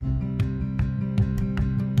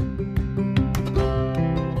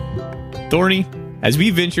Thorny, as we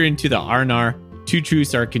venture into the R&R, two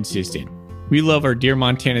truths are consistent. We love our dear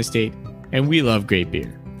Montana state, and we love great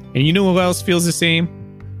beer. And you know who else feels the same?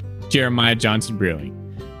 Jeremiah Johnson Brewing.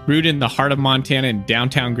 Brewed in the heart of Montana in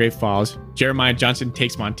downtown Great Falls, Jeremiah Johnson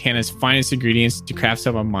takes Montana's finest ingredients to craft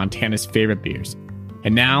some of Montana's favorite beers.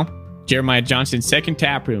 And now, Jeremiah Johnson's second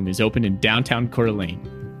tap room is open in downtown Coeur d'Alene.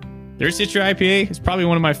 Their Citra IPA is probably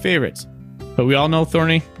one of my favorites. But we all know,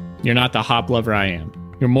 Thorny, you're not the hop lover I am.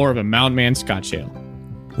 You're more of a mountain man Scotch ale.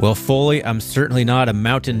 Well, Foley, I'm certainly not a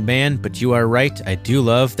mountain man, but you are right. I do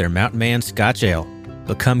love their Mountain Man Scotch Ale.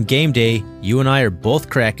 But come game day, you and I are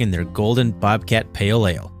both cracking their Golden Bobcat Pale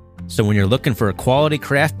Ale. So when you're looking for a quality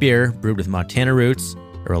craft beer brewed with Montana roots,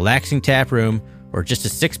 a relaxing tap room, or just a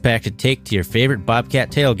six-pack to take to your favorite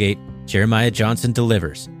Bobcat tailgate, Jeremiah Johnson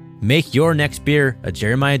delivers. Make your next beer a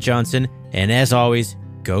Jeremiah Johnson, and as always,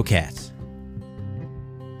 go Cats.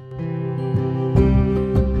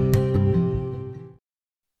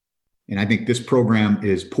 And I think this program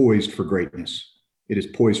is poised for greatness. It is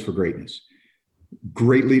poised for greatness.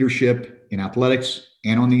 Great leadership in athletics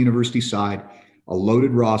and on the university side, a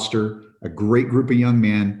loaded roster, a great group of young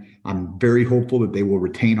men. I'm very hopeful that they will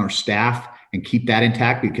retain our staff and keep that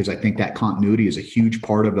intact, because I think that continuity is a huge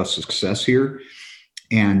part of the success here.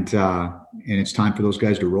 And it's time for those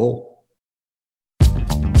guys to roll.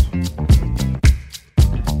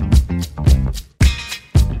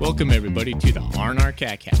 Welcome, everybody, to the R&R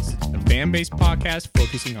Catcast, a fan-based podcast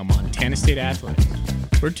focusing on Montana State athletics.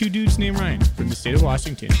 We're two dudes named Ryan from the state of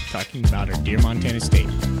Washington talking about our dear Montana State.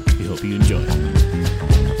 We hope you enjoy.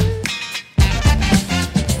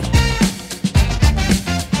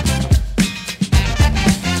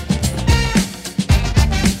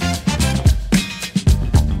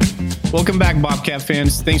 Welcome back, Bobcat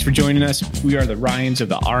fans. Thanks for joining us. We are the Ryans of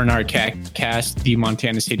the R&R Catcast, the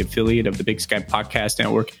Montana State affiliate of the Big Sky Podcast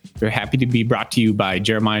Network. We're happy to be brought to you by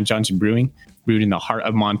Jeremiah Johnson Brewing, brewed in the heart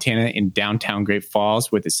of Montana in downtown Great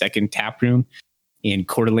Falls with a second tap room in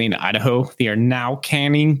Coeur d'Alene, Idaho. They are now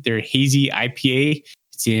canning their hazy IPA.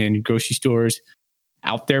 It's in grocery stores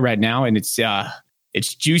out there right now, and it's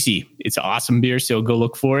juicy. It's an awesome beer, so go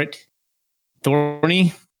look for it.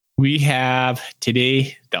 Thorny, we have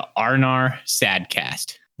today the R&R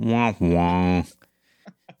Sadcast. Wah, wah.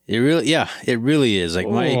 It really is. Like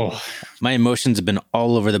my emotions have been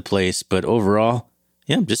all over the place, but overall,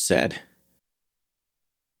 yeah, I'm just sad.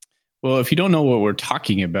 Well, if you don't know what we're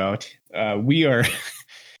talking about, we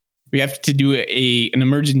have to do an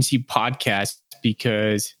emergency podcast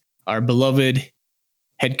because our beloved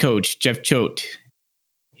head coach, Jeff Choate,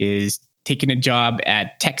 is taking a job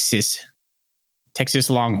at Texas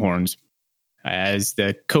Longhorns as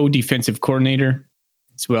the co-defensive coordinator,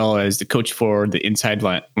 as well as the coach for the inside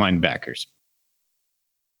linebackers.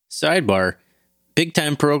 Sidebar, big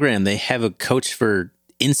time program. They have a coach for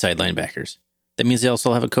inside linebackers. That means they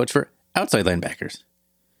also have a coach for outside linebackers.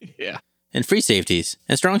 Yeah. And free safeties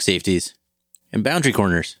and strong safeties and boundary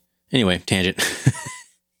corners. Anyway, tangent.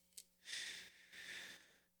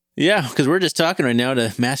 Yeah, because we're just talking right now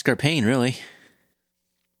to mask our pain, really.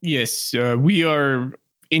 Yes, we are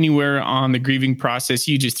anywhere on the grieving process.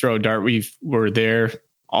 You just throw a dart. We're there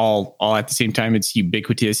all at the same time. It's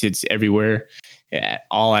ubiquitous. It's everywhere,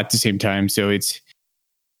 all at the same time. So it's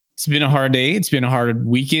been a hard day. It's been a hard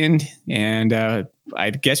weekend, and I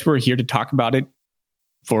guess we're here to talk about it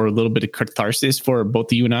for a little bit of catharsis for both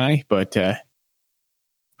of you and I. But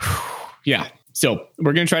yeah, so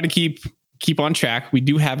we're gonna try to keep on track. We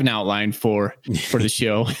do have an outline for the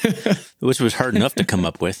show, which was hard enough to come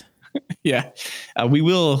up with. Yeah, we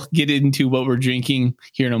will get into what we're drinking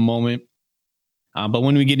here in a moment. But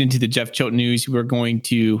when we get into the Jeff Choate news, we're going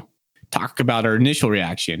to talk about our initial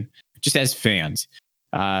reaction, just as fans.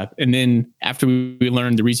 And then after we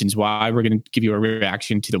learn the reasons why, we're going to give you a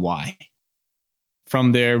reaction to the why.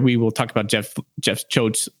 From there, we will talk about Jeff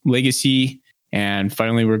Choate's legacy. And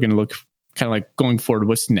finally, we're going to look kind of like going forward,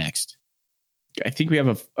 what's next. I think we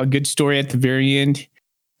have a good story at the very end,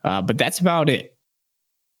 but that's about it.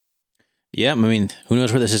 Yeah, I mean, who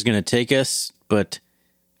knows where this is going to take us, but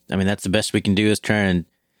I mean, that's the best we can do is try and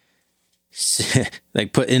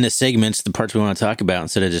like put into segments the parts we want to talk about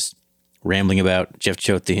instead of just rambling about Jeff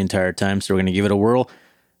Choate the entire time. So we're going to give it a whirl.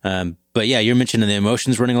 But yeah, you're mentioning the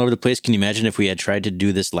emotions running all over the place. Can you imagine if we had tried to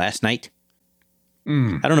do this last night? I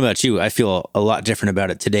don't know about you. I feel a lot different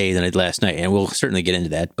about it today than I did last night, and we'll certainly get into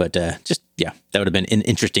that. But that would have been an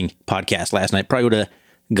interesting podcast last night. Probably would have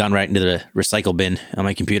gone right into the recycle bin on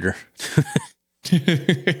my computer.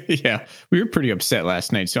 Yeah, we were pretty upset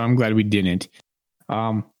last night, so I'm glad we didn't.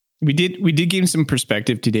 We did gain some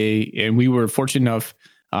perspective today, and we were fortunate enough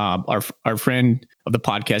our friend of the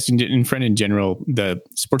podcast and friend in general, the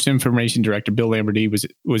sports information director, Bill Lamberty, was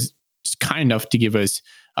kind enough to give us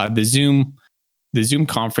the Zoom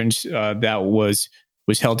conference that was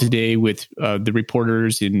held today with the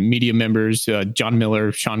reporters and media members, John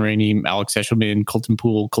Miller, Sean Rainey, Alex Eshelman, Colton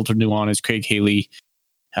Poole, Coulter Nuanez, Craig Haley,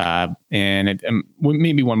 and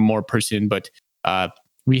maybe one more person, but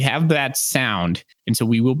we have that sound. And so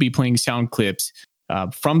we will be playing sound clips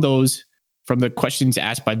from the questions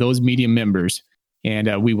asked by those media members.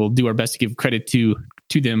 And we will do our best to give credit to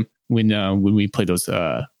them when we play those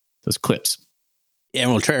clips. Yeah,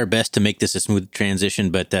 and we'll try our best to make this a smooth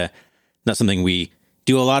transition, but not something we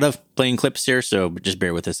do a lot of, playing clips here, so just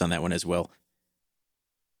bear with us on that one as well.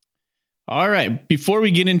 All right, before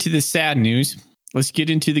we get into the sad news, let's get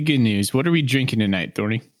into the good news. What are we drinking tonight,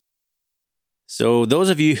 Thorny? So those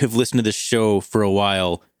of you who've listened to this show for a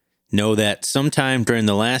while know that sometime during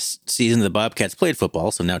the last season the Bobcats played football,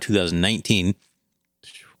 so now 2019,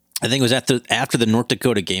 I think it was after the North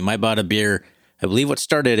Dakota game, I bought a beer. I believe what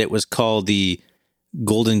started it was called the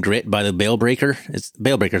Golden Grit by the Bale Breaker. It's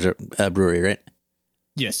Bale Breaker's a brewery, right?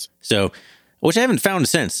 Yes. So, which I haven't found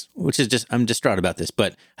since, which is just, I'm distraught about this,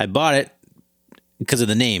 but I bought it because of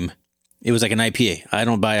the name. It was like an IPA. I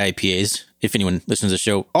don't buy IPAs. If anyone listens to the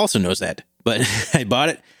show also knows that, but I bought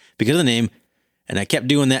it because of the name, and I kept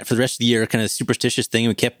doing that for the rest of the year, kind of superstitious thing,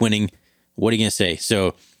 and we kept winning. What are you going to say?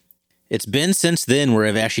 So it's been since then where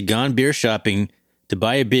I've actually gone beer shopping to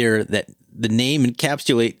buy a beer that the name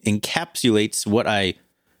encapsulates what I'm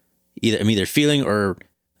either feeling or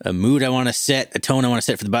a mood I want to set, a tone I want to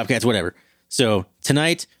set for the Bobcats, whatever. So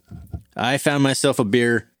tonight, I found myself a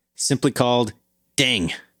beer simply called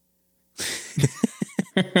Dang.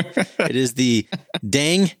 It is the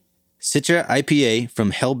Dang Citra IPA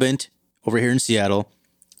from Hellbent over here in Seattle.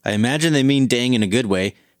 I imagine they mean dang in a good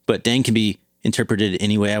way, but dang can be interpreted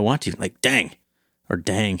any way I want to, like dang or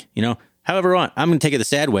dang, however I want. I'm going to take it the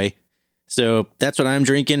sad way. So that's what I'm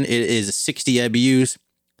drinking. It is 60 IBUs,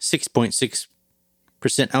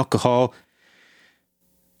 6.6% alcohol.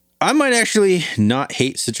 I might actually not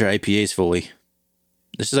hate Citra IPAs fully.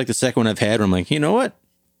 This is like the second one I've had where I'm like, you know what?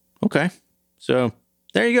 Okay. So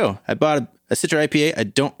there you go. I bought a Citra IPA I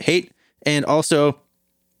don't hate, and also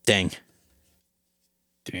dang.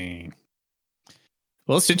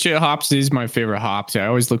 Well, Citra hops is my favorite hops. I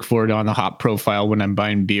always look forward on the hop profile when I'm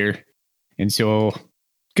buying beer. And so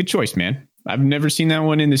good choice, man. I've never seen that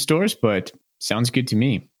one in the stores, but sounds good to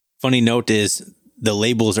me. Funny note is the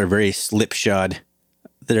labels are very slipshod.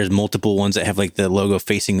 There's multiple ones that have like the logo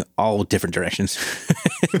facing all different directions.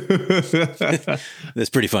 That's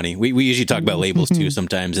pretty funny. We usually talk about labels too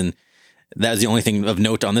sometimes, and that was the only thing of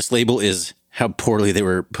note on this label is how poorly they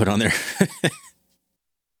were put on there.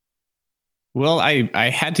 Well, I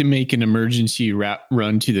had to make an emergency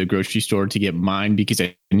run to the grocery store to get mine because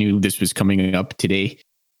I knew this was coming up today.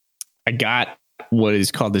 I got what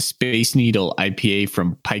is called the Space Needle IPA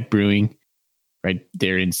from Pike Brewing right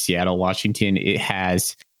there in Seattle, Washington. It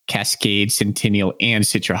has Cascade, Centennial, and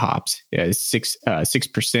Citra hops. It has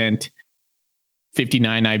 6%,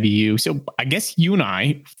 59 IBU. So I guess you and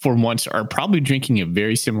I, for once, are probably drinking a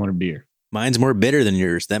very similar beer. Mine's more bitter than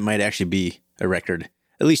yours. That might actually be a record,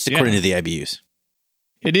 at least according to the IBUs.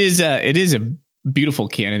 It is a beautiful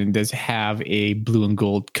can, and it does have a blue and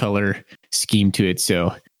gold color scheme to it.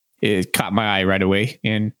 So it caught my eye right away.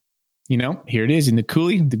 And, here it is in the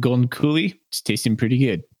Coulis, the golden Coulis. It's tasting pretty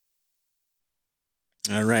good.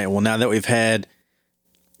 All right. Well, now that we've had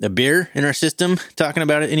a beer in our system, talking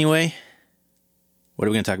about it anyway, what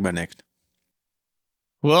are we going to talk about next?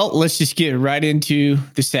 Well, let's just get right into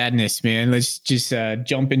the sadness, man. Let's just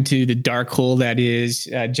jump into the dark hole that is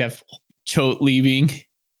Jeff Choate leaving.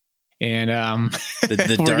 And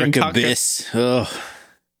the dark abyss. Oh.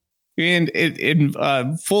 And in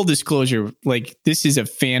full disclosure, like this is a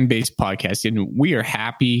fan-based podcast, and we are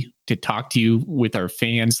happy to talk to you with our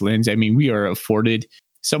fans, Linz. I mean, we are afforded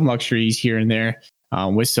some luxuries here and there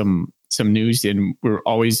with some news, and we're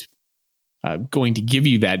always going to give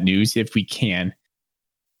you that news if we can.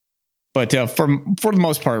 But for the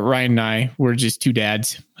most part, Ryan and I, we're just two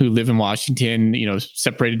dads who live in Washington,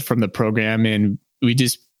 separated from the program, and we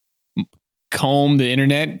just comb the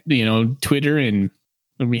internet, Twitter, and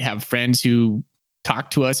we have friends who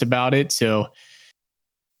talk to us about it. So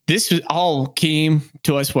this all came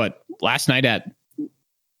to us, last night at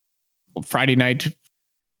Friday night?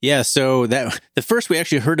 Yeah, so that the first we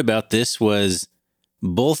actually heard about this was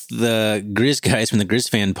both the Grizz guys from the Grizz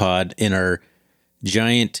Fan Pod in our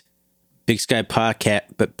giant Big Sky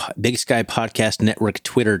Podcast Network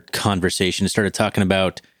Twitter conversation started talking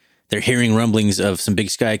about they're hearing rumblings of some Big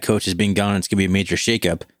Sky coaches being gone. And it's going to be a major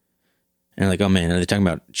shakeup. And like, oh man, are they talking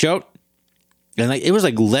about Choate? And like, it was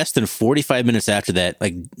like less than 45 minutes after that.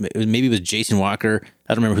 Like maybe it was Jason Walker.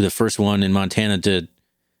 I don't remember who the first one in Montana to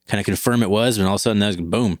kind of confirm it was. And all of a sudden that was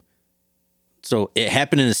boom. So it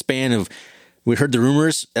happened in a span of, we heard the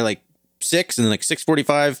rumors at like 6 and then like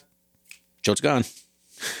 6:45, Choate's gone.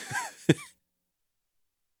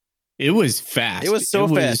 It was fast. It was so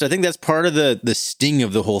fast. I think that's part of the sting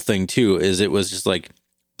of the whole thing too, is it was just like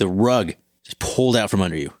the rug just pulled out from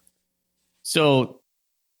under you. So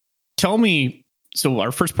tell me, so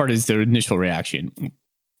our first part is the initial reaction.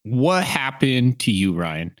 What happened to you,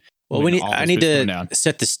 Ryan? Well, I need to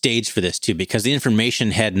set the stage for this too, because the information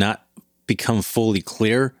had not become fully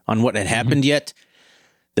clear on what had happened yet.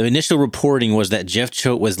 The initial reporting was that Jeff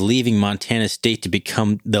Choate was leaving Montana State to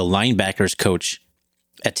become the linebackers coach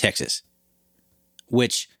at Texas,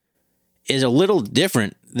 which is a little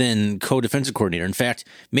different than co-defensive coordinator. In fact,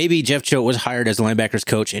 maybe Jeff Choate was hired as a linebackers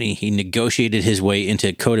coach and he negotiated his way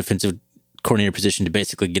into co-defensive coordinator position to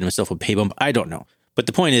basically get himself a pay bump. I don't know. But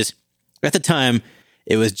the point is, at the time,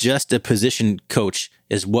 it was just a position coach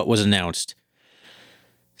is what was announced.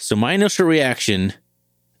 So my initial reaction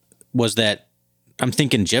was that I'm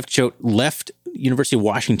thinking Jeff Choate left University of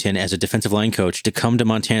Washington as a defensive line coach to come to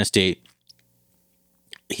Montana State.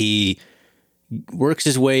 He works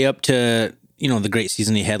his way up to, the great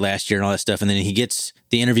season he had last year and all that stuff. And then he gets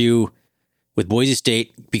the interview with Boise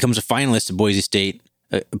State, becomes a finalist at Boise State,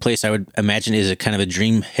 a place I would imagine is a kind of a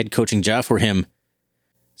dream head coaching job for him.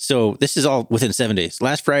 So this is all within 7 days.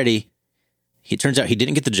 Last Friday, it turns out he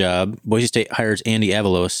didn't get the job. Boise State hires Andy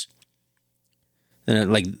Avalos.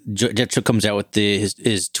 And Jeff Choate comes out with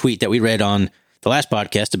his tweet that we read on the last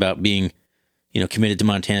podcast about being, committed to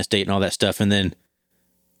Montana State and all that stuff. And then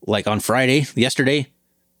like on Friday, yesterday,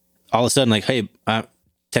 all of a sudden, like, hey,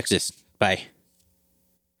 Texas, bye.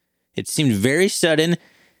 It seemed very sudden.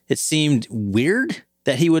 It seemed weird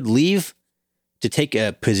that he would leave to take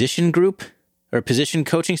a position group or a position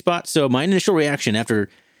coaching spot. So my initial reaction after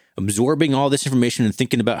absorbing all this information and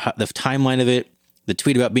thinking about the timeline of it, the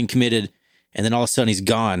tweet about being committed, and then all of a sudden he's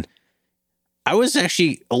gone, I was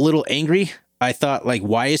actually a little angry. I thought, like,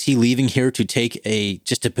 why is he leaving here to take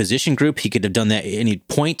just a position group? He could have done that at any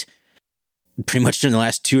point. Pretty much in the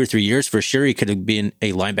last 2 or 3 years, for sure, he could have been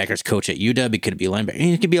a linebackers coach at UW. He could be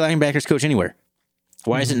a linebackers coach anywhere.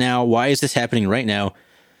 Why is it now? Why is this happening right now?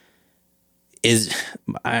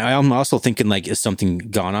 I'm also thinking, like, is something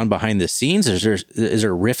gone on behind the scenes? Is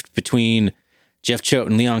there a rift between Jeff Choate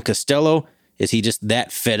and Leon Costello? Is he just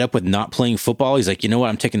that fed up with not playing football? He's like, you know what?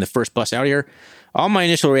 I'm taking the first bus out of here. All my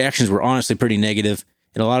initial reactions were honestly pretty negative,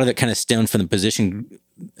 and a lot of it kind of stemmed from the position,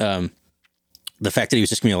 the fact that he was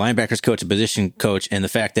just going to be a linebackers coach, a position coach, and the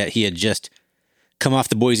fact that he had just come off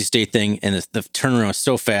the Boise State thing, and the turnaround was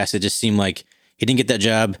so fast, it just seemed like he didn't get that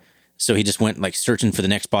job, so he just went like searching for the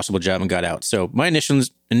next possible job and got out. So my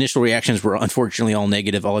initial reactions were unfortunately all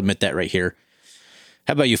negative. I'll admit that right here.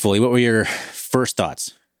 How about you, Foley? What were your first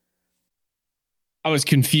thoughts? I was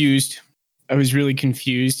confused. I was really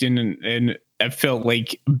confused, and I felt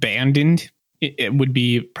like abandoned. It would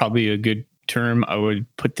be probably a good term I would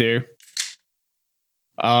put there.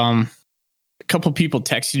 A couple people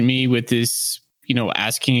texted me with this,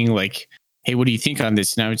 asking like, hey, what do you think on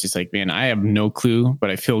this? And I was just like, man, I have no clue,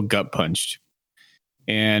 but I feel gut punched.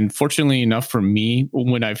 And fortunately enough for me,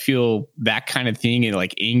 when I feel that kind of thing, and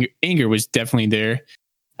like anger was definitely there.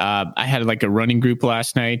 I had like a running group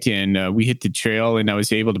last night, and we hit the trail, and I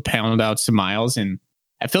was able to pound out some miles, and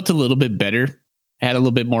I felt a little bit better. I had a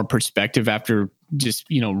little bit more perspective after just,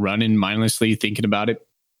 running mindlessly, thinking about it.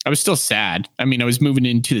 I was still sad. I mean, I was moving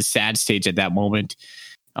into the sad stage at that moment.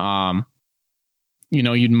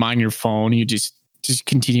 You'd mind your phone. You just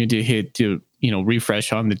continue to hit to,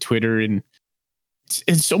 refresh on the Twitter, and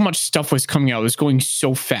so much stuff was coming out. It was going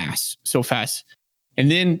so fast. And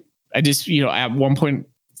then I just, at one point,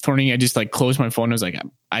 Thorny, I just like closed my phone. I was like,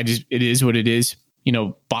 it is what it is.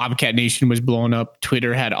 Bobcat Nation was blowing up.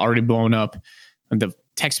 Twitter had already blown up, and the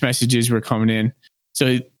text messages were coming in.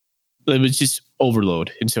 So it was just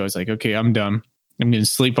overload. And so I was like, okay, I'm done. I'm going to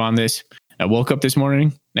sleep on this. I woke up this morning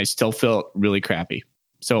and I still felt really crappy.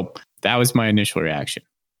 So that was my initial reaction.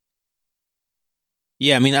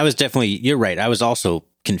 Yeah, I mean, you're right. I was also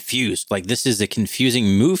confused. Like, this is a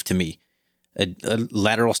confusing move to me. A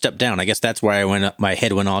lateral step down. I guess that's why my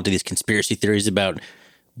head went on to these conspiracy theories about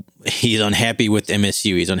he's unhappy with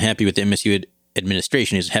MSU. He's unhappy with the MSU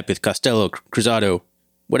administration. He's happy with Costello, Cruzado,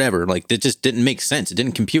 whatever. Like, that just didn't make sense. It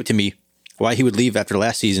didn't compute to me why he would leave after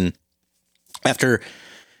last season, after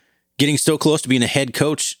getting so close to being a head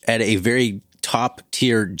coach at a very top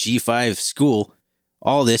tier G5 school,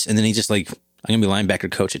 all this, and then he's just like, I'm gonna be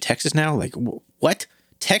linebacker coach at Texas now. Like, what?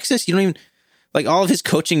 Texas? You don't even like all of his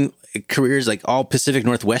coaching careers, like all Pacific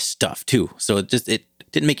Northwest stuff too. So it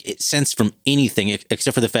didn't make sense from anything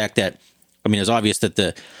except for the fact that, I mean, it was obvious that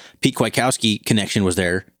the Pete Kwiatkowski connection was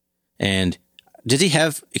there. And did he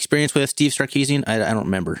have experience with Steve Sarkisian? I don't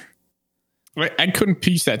remember. I couldn't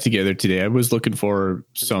piece that together today. I was looking for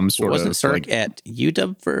some sort Wasn't of Sark at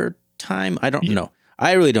UW for a time? I don't know.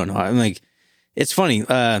 I really don't know. I'm like, it's funny.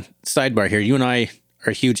 Sidebar here. You and I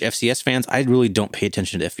are huge FCS fans. I really don't pay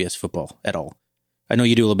attention to FBS football at all. I know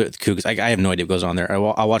you do a little bit with the Cougs. I have no idea what goes on there.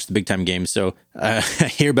 I'll watch the big time games. So I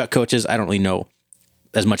hear about coaches. I don't really know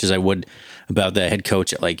as much as I would about the head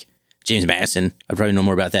coach at like James Madison. I probably know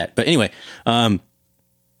more about that. But anyway,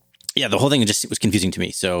 yeah, the whole thing just was confusing to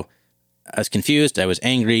me. So I was confused. I was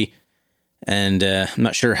angry. And I'm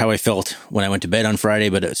not sure how I felt when I went to bed on Friday,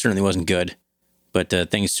 but it certainly wasn't good. But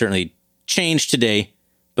things certainly changed today.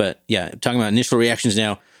 But yeah, talking about initial reactions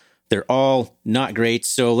now. They're all not great.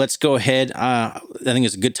 So let's go ahead. I think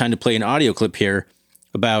it's a good time to play an audio clip here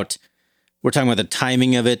about, we're talking about the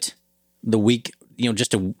timing of it, the week,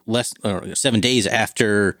 just 7 days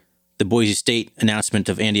after the Boise State announcement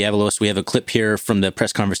of Andy Avalos. We have a clip here from the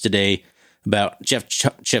press conference today about Jeff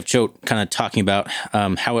Choate kind of talking about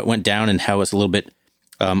how it went down and how it's a little bit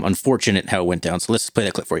unfortunate how it went down. So let's play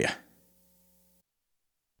that clip for you.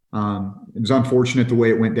 It was unfortunate the way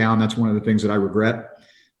it went down. That's one of the things that I regret.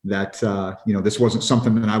 That, this wasn't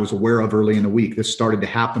something that I was aware of early in the week. This started to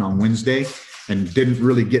happen on Wednesday and didn't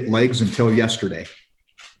really get legs until yesterday.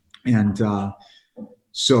 And I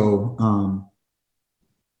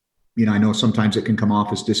know sometimes it can come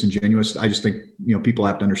off as disingenuous. I just think, people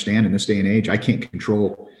have to understand in this day and age, I can't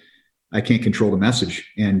control the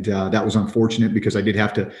message. And that was unfortunate because I did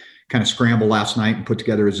have to kind of scramble last night and put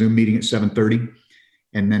together a Zoom meeting at 7:30.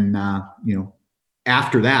 And then,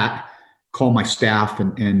 after that, call my staff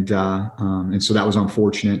and so that was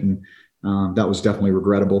unfortunate and that was definitely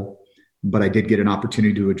regrettable, but I did get an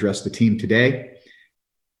opportunity to address the team today.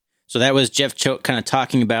 So that was Jeff Choate kind of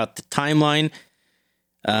talking about the timeline,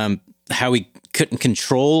 how he couldn't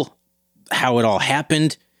control how it all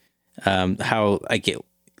happened, how I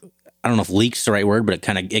don't know if leak's the right word, but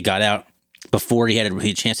it got out before he had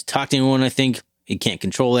a chance to talk to anyone. I think he can't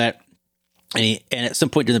control that. And at some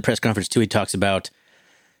point during the press conference too, he talks about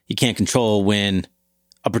you can't control when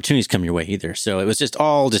opportunities come your way either. So it was just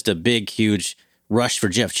a big, huge rush for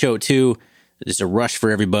Jeff Choate too. Just a rush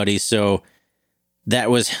for everybody. So that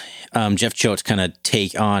was Jeff Choate's kind of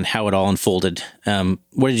take on how it all unfolded.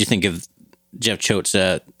 What did you think of Jeff Choate's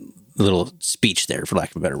little speech there, for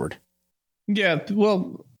lack of a better word? Yeah,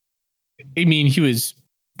 well, I mean, he was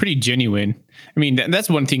pretty genuine. I mean, that's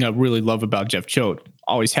one thing I really love about Jeff Choate.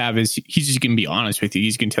 Always have is he's just going to be honest with you.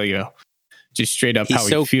 He's going to tell you just straight up how he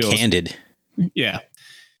feels. He's so candid. Yeah.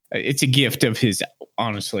 It's a gift of his,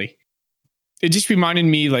 honestly. It just reminded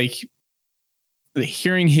me, like,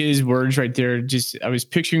 hearing his words right there, I was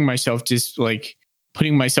picturing myself just like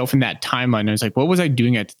putting myself in that timeline. I was like, what was I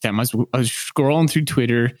doing at the time? I was scrolling through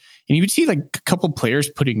Twitter and you would see like a couple players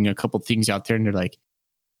putting a couple things out there and they're like,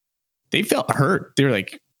 they felt hurt. They're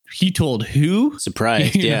like, he told who?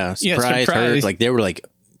 Surprised. Yeah. Surprised. Hurt. Like they were like,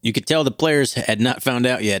 you could tell the players had not found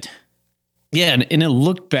out yet. Yeah, and it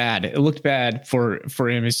looked bad. It looked bad for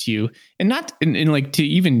MSU, and not and like to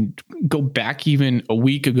even go back even a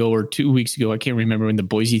week ago or 2 weeks ago. I can't remember when the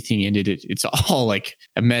Boise thing ended. It's all like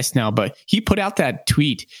a mess now. But he put out that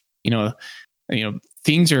tweet.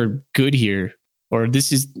 Things are good here, or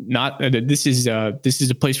this is not. This is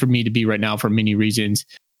a place for me to be right now for many reasons.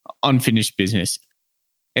 Unfinished business,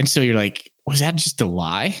 and so you're like, was that just a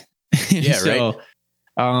lie? Yeah,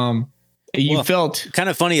 right. You felt kind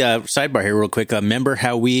of funny. Sidebar here real quick. Remember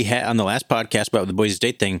how we had on the last podcast about the Boise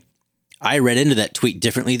State thing? I read into that tweet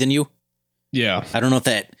differently than you. Yeah. I don't know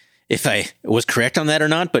if I was correct on that or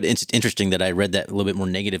not, but it's interesting that I read that a little bit more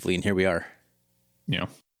negatively, and here we are. Yeah.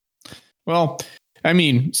 Well, I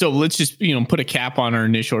mean, so let's just, put a cap on our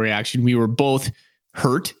initial reaction. We were both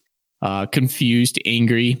hurt, confused,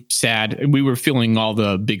 angry, sad. We were feeling all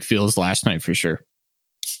the big feels last night for sure.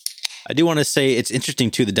 I do want to say it's interesting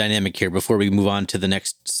too, the dynamic here before we move on to the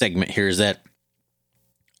next segment here is that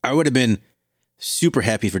I would have been super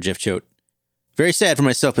happy for Jeff Choate. Very sad for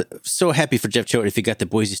myself, but so happy for Jeff Choate if he got the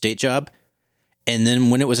Boise State job. And then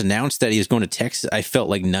when it was announced that he was going to Texas, I felt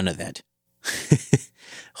like none of that.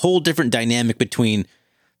 Whole different dynamic between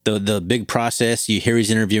the big process. You hear he's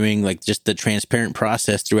interviewing, like just the transparent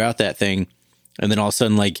process throughout that thing. And then all of a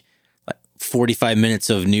sudden, like 45 minutes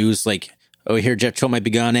of news, like, oh, here Jeff Choate might be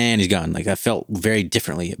gone and he's gone. Like I felt very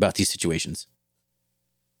differently about these situations.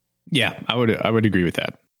 Yeah, I would agree with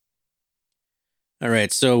that. All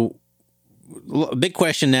right, so a big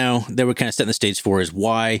question now that we're kind of setting the stage for is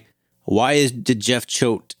why did Jeff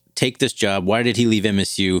Choate take this job? Why did he leave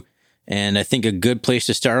MSU? And I think a good place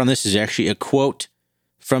to start on this is actually a quote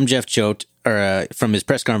from Jeff Choate, or from his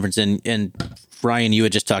press conference. And Ryan, you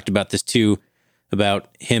had just talked about this too, about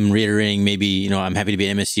him reiterating maybe, I'm happy to be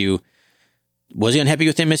at MSU. Was he unhappy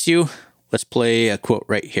with MSU? Let's play a quote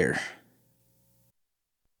right here.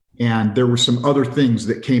 And there were some other things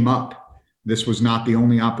that came up. This was not the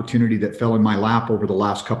only opportunity that fell in my lap over the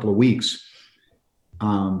last couple of weeks.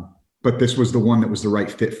 But this was the one that was the right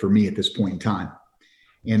fit for me at this point in time.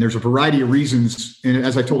 And there's a variety of reasons. And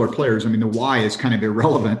as I told our players, the why is kind of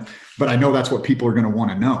irrelevant, but I know that's what people are going to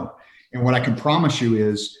want to know. And what I can promise you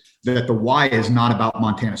is that the why is not about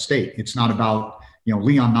Montana State. It's not about,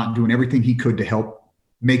 Leon not doing everything he could to help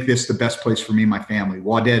make this the best place for me and my family.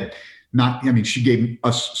 Waded, she gave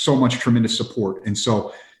us so much tremendous support. And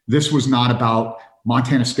so this was not about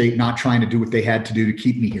Montana State not trying to do what they had to do to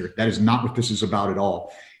keep me here. That is not what this is about at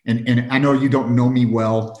all. And I know you don't know me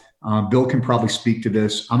well. Bill can probably speak to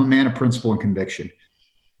this. I'm a man of principle and conviction.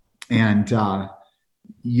 And,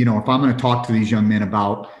 if I'm going to talk to these young men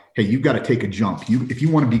about, hey, you've got to take a jump. If you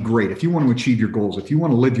want to be great, if you want to achieve your goals, if you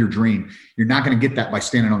want to live your dream, you're not going to get that by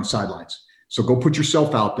standing on the sidelines. So go put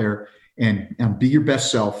yourself out there and be your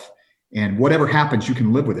best self. And whatever happens, you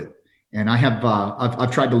can live with it. And I have,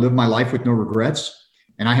 I've tried to live my life with no regrets,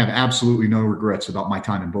 and I have absolutely no regrets about my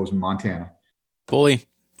time in Bozeman, Montana. Foley,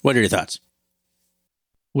 what are your thoughts?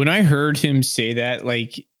 When I heard him say that,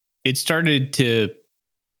 it started to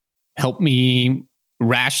help me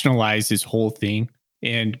rationalize this whole thing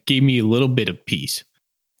and gave me a little bit of peace.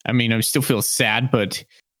 I still feel sad, but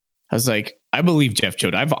I was like, I believe Jeff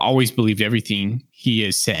Choate. I've always believed everything he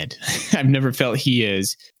has said. I've never felt he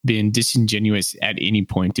has been disingenuous at any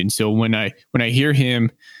point. And so when I hear him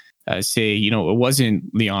say, it wasn't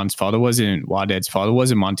Leon's fault, it wasn't Waded's fault, it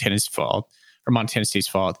wasn't Montana's fault or Montana State's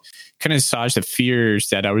fault, kind of assuaged the fears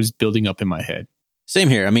that I was building up in my head. Same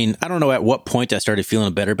here. I don't know at what point I started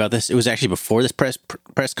feeling better about this. It was actually before this press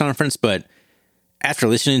conference, but after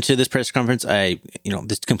listening to this press conference,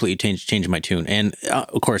 this completely changed my tune. And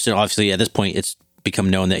of course, obviously at this point, it's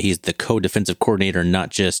become known that he's the co-defensive coordinator,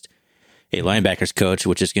 not just a linebackers coach,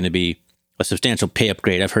 which is going to be a substantial pay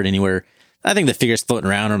upgrade. I've heard I think the figures floating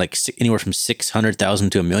around are anywhere from 600,000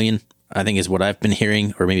 to $1 million, I think is what I've been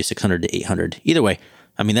hearing, or maybe 600 to 800. Either way,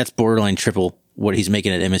 that's borderline triple what he's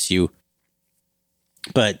making at MSU.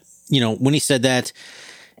 But, when he said that,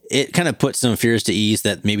 it kind of put some fears to ease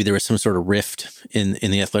that maybe there was some sort of rift in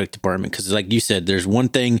the athletic department. Because like you said, there's one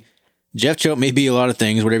thing, Jeff Choate may be a lot of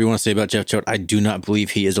things, whatever you want to say about Jeff Choate. I do not believe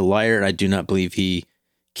he is a liar. I do not believe he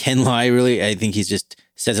can lie, really. I think he just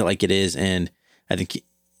says it like it is. And I think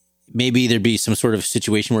maybe there'd be some sort of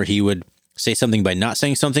situation where he would say something by not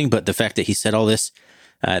saying something. But the fact that he said all this,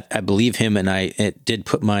 I believe him. And it did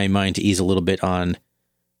put my mind to ease a little bit on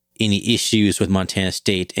any issues with Montana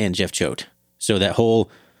State and Jeff Choate. So that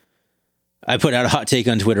whole... I put out a hot take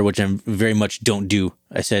on Twitter, which I very much don't do.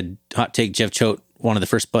 I said, hot take, Jeff Choate wanted the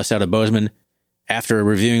first bus out of Bozeman. After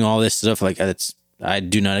reviewing all this stuff, I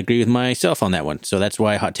do not agree with myself on that one. So that's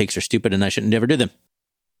why hot takes are stupid and I shouldn't never do them.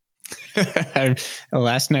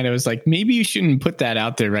 Last night I was like, maybe you shouldn't put that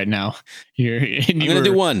out there right now. I'm going to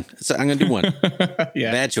do one.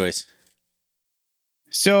 Yeah. Bad choice.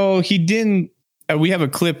 So he didn't, we have a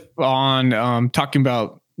clip on talking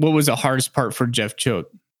about what was the hardest part for Jeff Choate.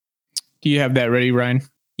 Do you have that ready, Ryan?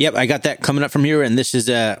 Yep, I got that coming up from here, and this is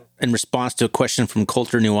in response to a question from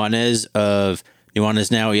Colter Nuanez of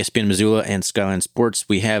Nuanez Now, ESPN Missoula, and Skyline Sports.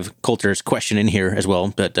 We have Colter's question in here as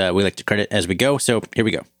well, but we like to credit as we go, so here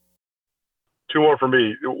we go. Two more for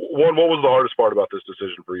me. One, what was the hardest part about this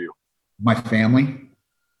decision for you? My family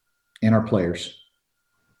and our players.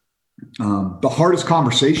 The hardest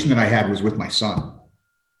conversation that I had was with my son.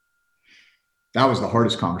 That was the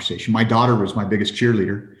hardest conversation. My daughter was my biggest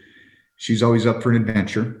cheerleader. She's always up for an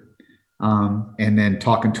adventure. And then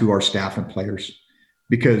talking to our staff and players,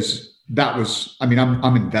 because that was,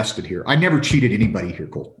 I'm invested here. I never cheated anybody here,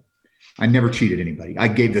 Cole. I never cheated anybody. I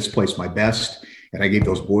gave this place my best, and I gave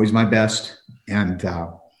those boys my best. And,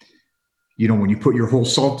 when you put your whole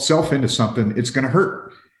self into something, it's going to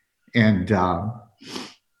hurt. And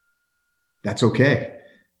that's okay.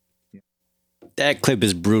 That clip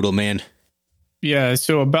is brutal, man. Yeah.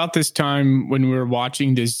 So about this time when we were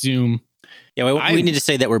watching this Zoom. Yeah, we need to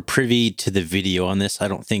say that we're privy to the video on this. I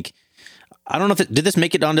don't know if did this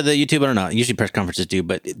make it onto the YouTube or not. Usually press conferences do,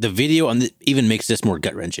 but the video on even makes this more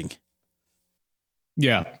gut wrenching.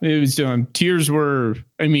 Yeah, it was. Tears were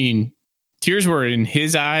in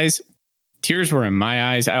his eyes. Tears were in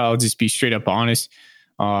my eyes. I'll just be straight up honest.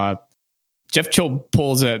 Jeff Choate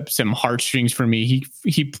pulls up some heartstrings for me.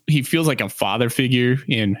 He feels like a father figure,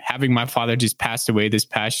 and having my father just passed away this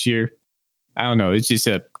past year, I don't know. It's just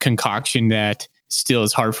a concoction that still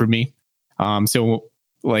is hard for me. So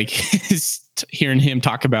like hearing him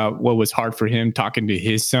talk about what was hard for him, talking to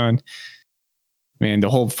his son, man, the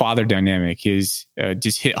whole father dynamic is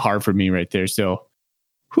just hit hard for me right there. So,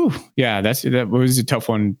 yeah, that was a tough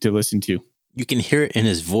one to listen to. You can hear it in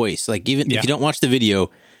his voice. Like even if you don't watch the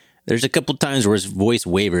video, there's a couple times where his voice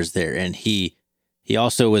wavers there, and he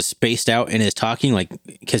also was spaced out in his talking, like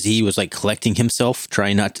because he was like collecting himself,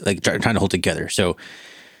 trying to hold together. So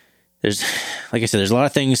there's, like I said, there's a lot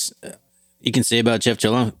of things you can say about Jeff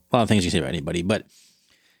Choate, a lot of things you can say about anybody, but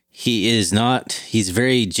he's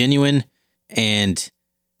very genuine and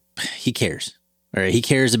he cares. All right, he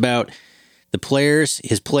cares about the players,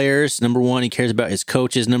 his players, number one. He cares about his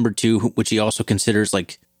coaches, number two, which he also considers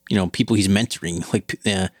like, people he's mentoring, like.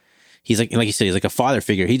 He's like you said, he's like a father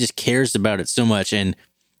figure. He just cares about it so much. And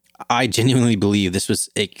I genuinely believe this was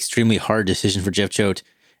an extremely hard decision for Jeff Choate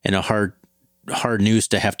and a hard news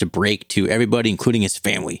to have to break to everybody, including his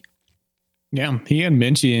family. Yeah. He had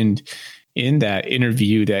mentioned in that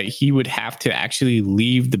interview that he would have to actually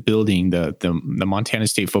leave the building, the Montana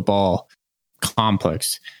State football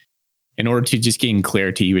complex, in order to just gain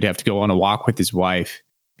clarity. He would have to go on a walk with his wife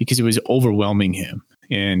because it was overwhelming him.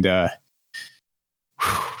 And,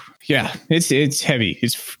 yeah, it's heavy.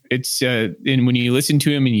 It's and when you listen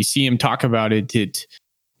to him and you see him talk about it, it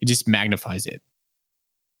just magnifies it.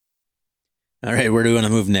 All right, where do we want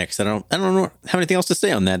to move next? I don't have anything else to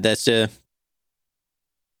say on that. That's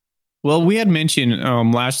well, we had mentioned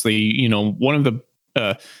lastly, one of the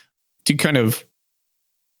to kind of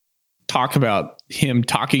talk about him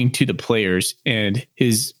talking to the players and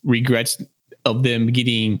his regrets of them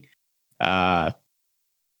getting not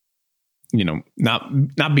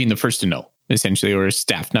being the first to know, essentially, or his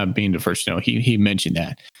staff not being the first to know. He mentioned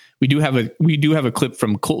that. We do have a clip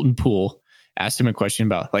from Colton Poole. Asked him a question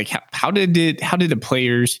about like how did the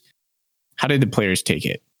players take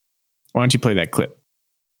it? Why don't you play that clip?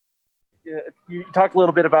 Yeah, you talked a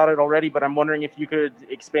little bit about it already, but I'm wondering if you could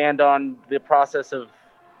expand on the process of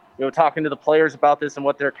talking to the players about this and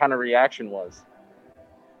what their kind of reaction was.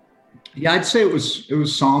 Yeah, I'd say it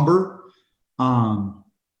was somber.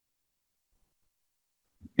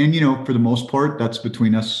 And, for the most part, that's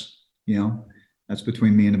between us, that's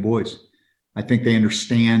between me and the boys. I think they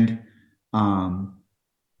understand,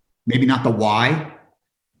 maybe not the why.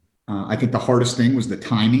 I think the hardest thing was the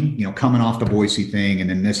timing, coming off the Boise thing. And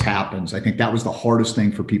then this happens. I think that was the hardest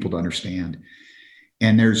thing for people to understand.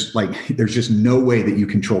 And there's just no way that you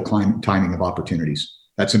control timing of opportunities.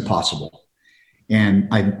 That's impossible. And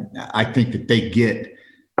I think that they get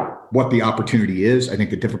what the opportunity is. I think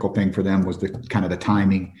the difficult thing for them was the kind of the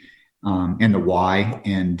timing and the why.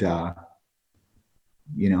 And, I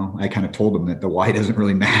kind of told them that the why doesn't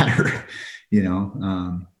really matter,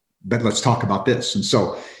 but let's talk about this. And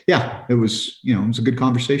so, yeah, it was a good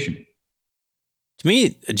conversation. To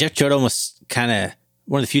me, Jeff Choate almost kind of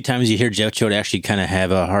one of the few times you hear Jeff Choate actually kind of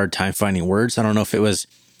have a hard time finding words. I don't know if it was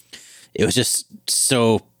just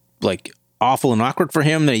so like awful and awkward for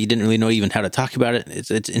him that he didn't really know even how to talk about it.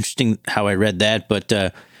 It's interesting how I read that, but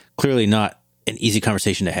clearly not an easy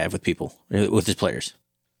conversation to have with people, with his players.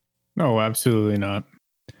 No, absolutely not.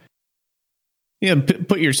 Yeah,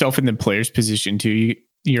 put yourself in the player's position too.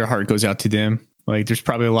 Your heart goes out to them. Like there's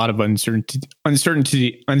probably a lot of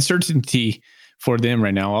uncertainty for them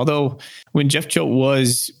right now. Although when Jeff Choate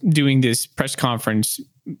was doing this press conference,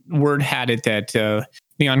 word had it that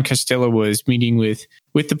Leon Costello was meeting with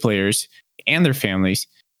the players and their families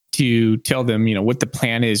to tell them, what the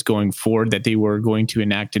plan is going forward, that they were going to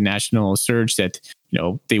enact a national surge, that,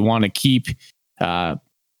 they want to keep the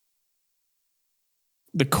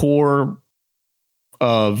core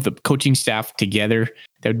of the coaching staff together.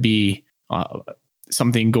 That would be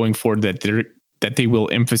something going forward that they will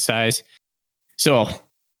emphasize. So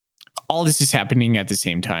all this is happening at the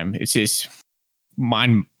same time. It's just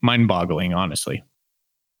mind-boggling, honestly.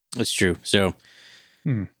 That's true. So,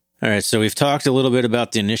 all right. So we've talked a little bit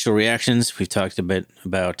about the initial reactions. We've talked a bit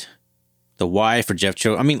about the why for Jeff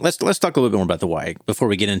Choate. I mean, let's talk a little bit more about the why before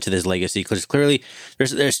we get into this legacy, because clearly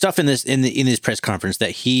there's stuff in this press conference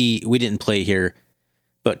that we didn't play here,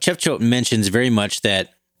 but Jeff Choate mentions very much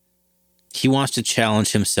that he wants to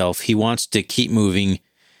challenge himself. He wants to keep moving.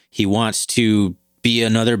 He wants to be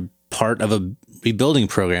another part of a rebuilding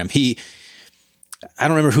program. I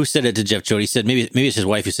don't remember who said it to Jeff Choate. He said maybe it's his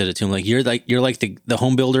wife who said it to him. Like you're like the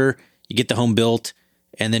home builder. You get the home built,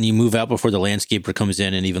 and then you move out before the landscaper comes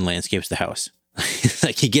in and even landscapes the house.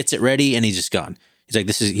 Like he gets it ready and he's just gone.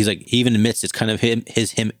 He's like he even admits it's kind of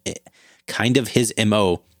his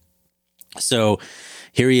MO. So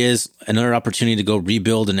here he is, another opportunity to go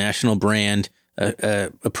rebuild a national brand, a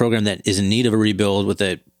program that is in need of a rebuild with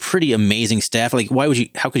a pretty amazing staff. Like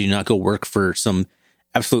how could you not go work for some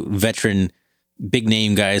absolute veteran, big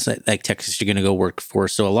name guys like Texas you're going to go work for?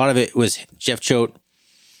 So a lot of it was Jeff Choate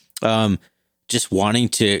just wanting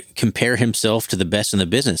to compare himself to the best in the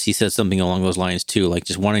business. He said something along those lines too, like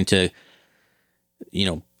just wanting to,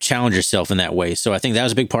 challenge yourself in that way. So I think that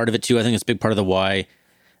was a big part of it too. I think it's a big part of the why.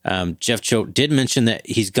 Jeff Choate did mention that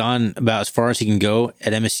he's gone about as far as he can go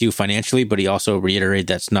at MSU financially, but he also reiterated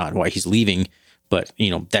that's not why he's leaving. But,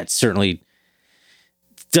 that certainly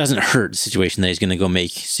doesn't hurt the situation that he's going to go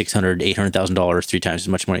make $600,000, $800,000, 3 times as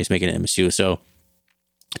much money he's making at MSU. So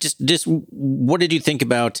just what did you think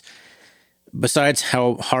about, besides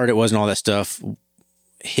how hard it was and all that stuff,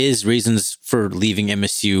 his reasons for leaving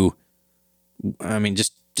MSU? I mean,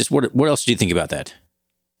 just what else do you think about that?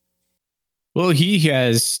 Well, he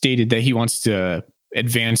has stated that he wants to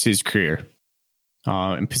advance his career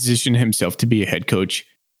and position himself to be a head coach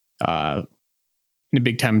in a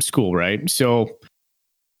big time school, right? So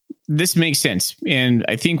this makes sense. And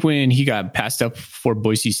I think when he got passed up for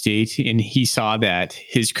Boise State and he saw that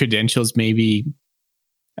his credentials maybe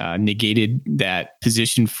negated that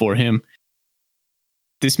position for him,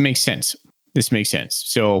 this makes sense.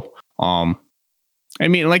 So, I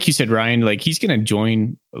mean, like you said, Ryan, like he's going to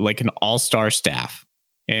join like an all-star staff,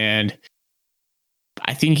 and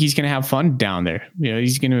I think he's going to have fun down there.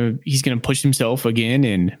 He's going to push himself again,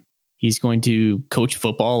 and he's going to coach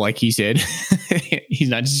football, like he said. He's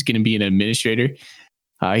not just going to be an administrator.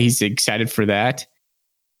 He's excited for that.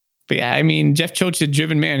 But yeah, I mean, Jeff Choate's a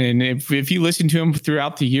driven man, and if you listen to him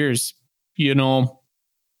throughout the years,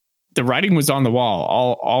 the writing was on the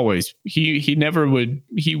wall always. He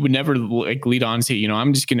would never like lead on and say,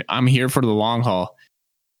 I'm here for the long haul.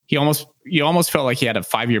 You almost felt like he had a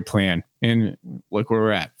 5-year plan, and look where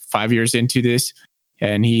we're at 5 years into this,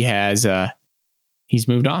 and he's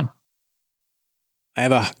moved on. I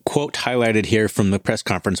have a quote highlighted here from the press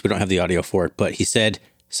conference. We don't have the audio for it, but he said,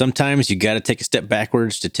 sometimes you got to take a step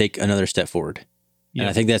backwards to take another step forward. Yeah. And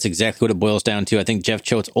I think that's exactly what it boils down to. I think Jeff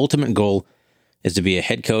Choate's ultimate goal is to be a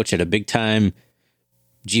head coach at a big time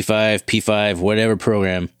G5, P5, whatever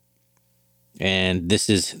program. And this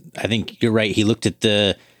is, I think you're right. He looked at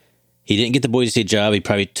he didn't get the Boise State job. He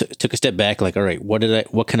probably took a step back, like, all right,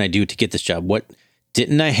 what can I do to get this job? What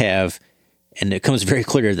didn't I have? And it becomes very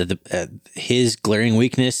clear that his glaring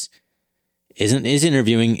weakness isn't his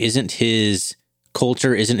interviewing, isn't his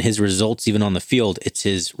culture, isn't his results even on the field. It's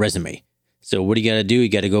his resume. So what do you got to do? You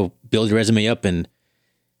got to go build your resume up, and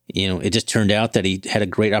it just turned out that he had a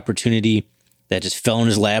great opportunity that just fell in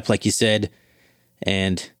his lap, like you said.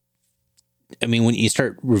 And I mean, when you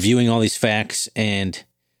start reviewing all these facts and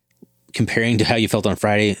comparing to how you felt on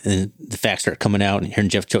Friday, and the facts start coming out, and hearing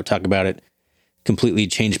Jeff Choate talk about it completely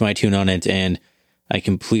changed my tune on it. And I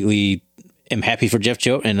completely am happy for Jeff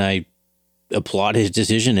Choate, and I applaud his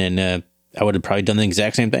decision. And I would have probably done the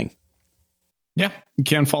exact same thing. Yeah, you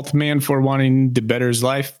can't fault the man for wanting to better his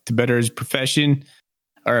life, to better his profession,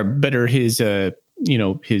 or better his,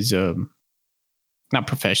 his not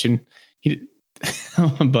profession,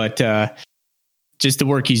 but just the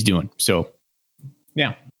work he's doing. So,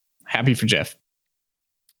 yeah, happy for Jeff.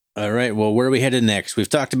 All right. Well, where are we headed next? We've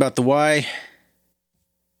talked about the why.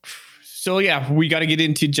 So, yeah, we got to get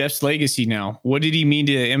into Jeff's legacy now. What did he mean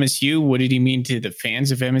to MSU? What did he mean to the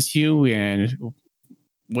fans of MSU? And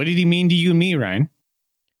what did he mean to you and me, Ryan?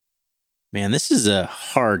 Man, this is a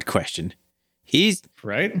hard question. He's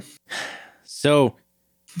right. So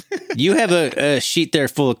you have a sheet there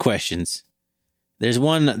full of questions. There's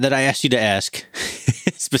one that I asked you to ask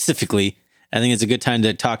specifically. I think it's a good time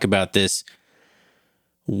to talk about this.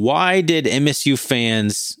 Why did MSU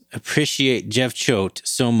fans appreciate Jeff Choate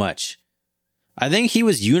so much? I think he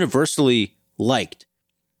was universally liked.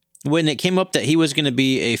 When it came up that he was going to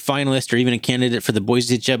be a finalist or even a candidate for the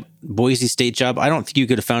Boise State job, I don't think you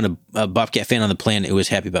could have found a Bobcat fan on the planet who was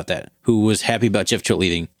happy about that, who was happy about Jeff Choate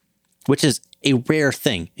leaving, which is a rare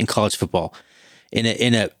thing in college football. In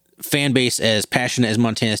a fan base as passionate as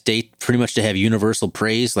Montana State, pretty much to have universal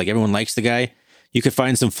praise, like everyone likes the guy. You could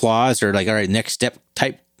find some flaws or like, all right, next step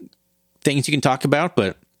type things you can talk about,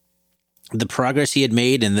 but the progress he had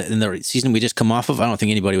made in the season we just come off of, I don't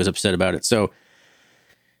think anybody was upset about it. So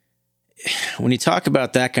when you talk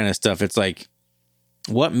about that kind of stuff, it's like,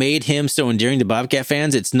 what made him so endearing to Bobcat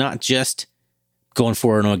fans, it's not just going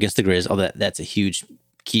 4-0 against the Grizz. That's a huge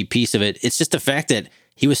key piece of it. It's just the fact that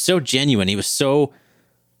he was so genuine. He was so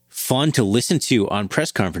fun to listen to on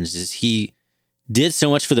press conferences. He did so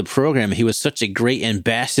much for the program. He was such a great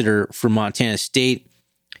ambassador for Montana State.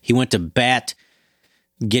 He went to bat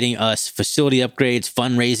getting us facility upgrades,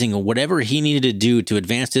 fundraising, or whatever he needed to do to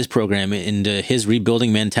advance this program into his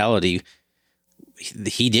rebuilding mentality.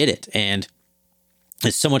 He did it. And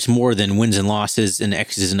it's so much more than wins and losses and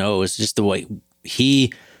X's and O's. Just the way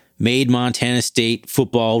he made Montana State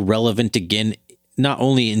football relevant again, not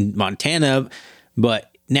only in Montana,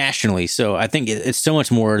 but nationally. So I think it's so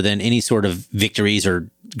much more than any sort of victories or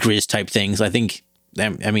Grizz type things. I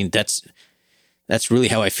mean, that's really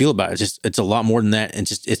how I feel about it. It's a lot more than that. And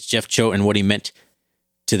it's Jeff Choate and what he meant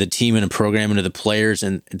to the team and the program and to the players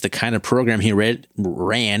and the kind of program he ran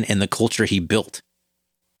and the culture he built.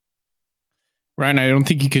 Ryan, I don't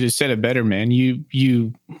think you could have said it better, man. You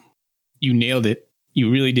nailed it. You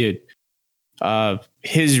really did.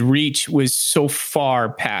 His reach was so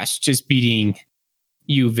far past just beating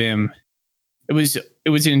U of M. It was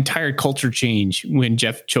an entire culture change when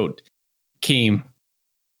Jeff Choate came.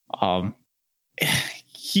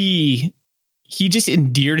 He just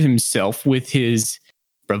endeared himself with his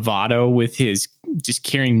bravado, with his just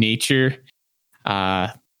caring nature,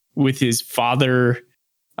 with his father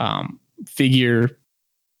figure.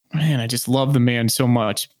 Man, I just love the man so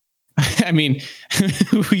much. I mean,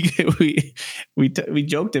 we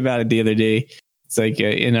joked about it the other day. It's like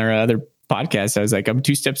in our other podcast, I was like, I'm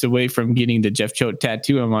 2 steps away from getting the Jeff Choate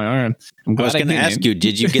tattoo on my arm. I was going to ask you,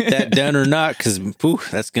 did you get that done or not? Because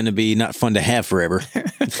that's going to be not fun to have forever.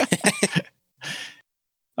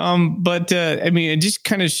 But I mean, it just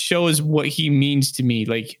kind of shows what he means to me.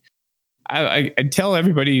 Like, I tell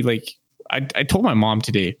everybody, like, I told my mom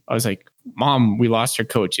today, I was like, Mom, we lost our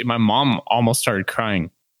coach. And my mom almost started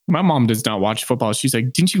crying. My mom does not watch football. She's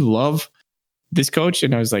like, didn't you love this coach?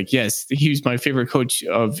 And I was like, yes, he was my favorite coach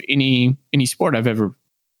of any sport I've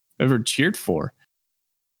ever cheered for.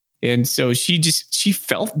 And so she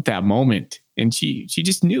felt that moment and she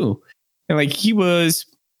just knew. And like, he was,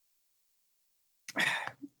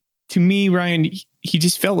 to me, Ryan, he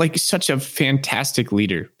just felt like such a fantastic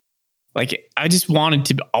leader. Like, I just wanted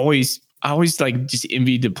to I always like just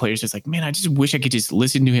envied the players. It's like, man, I just wish I could just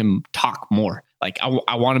listen to him talk more. Like,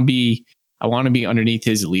 I want to be underneath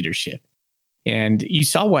his leadership. And you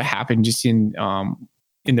saw what happened just in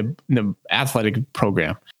the athletic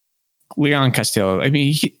program. Leon Costello, I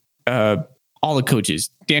mean, all the coaches,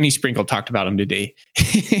 Danny Sprinkle talked about him today.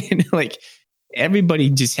 And like, everybody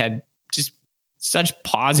just had just such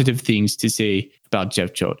positive things to say about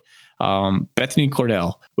Jeff Choate. Bethany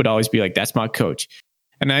Cordell would always be like, that's my coach.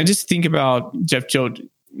 And I just think about Jeff Choate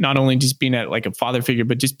not only just being like a father figure,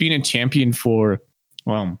 but just being a champion for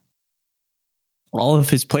all of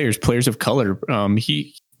his players of color.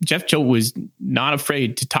 Jeff Choate was not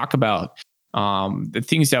afraid to talk about the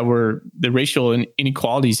things that were the racial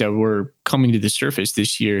inequalities that were coming to the surface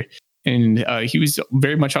this year. And he was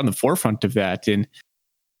very much on the forefront of that. And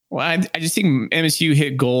well, I just think MSU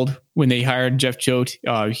hit gold when they hired Jeff Choate.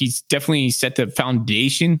 He's definitely set the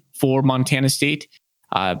foundation for Montana State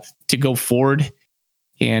to go forward.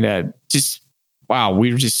 And wow,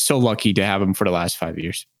 we were just so lucky to have him for the last 5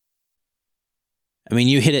 years. I mean,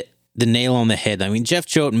 you hit the nail on the head. I mean, Jeff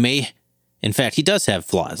Choate in fact, he does have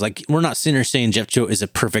flaws. Like, we're not sitting here saying Jeff Choate is a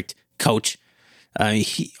perfect coach.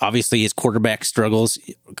 He obviously, his quarterback struggles,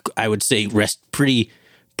 I would say, rest pretty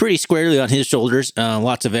squarely on his shoulders.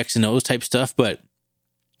 Lots of X and O's type stuff, but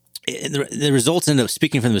the results end up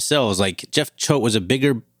speaking for themselves. Like, Jeff Choate was a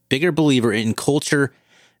bigger believer in culture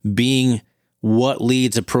being what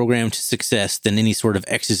leads a program to success than any sort of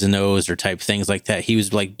X's and O's or type things like that. He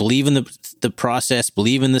was like, believe in the process,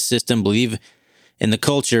 believe in the system, believe in the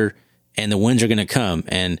culture, and the wins are going to come.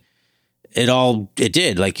 And it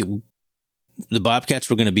did. Like, the Bobcats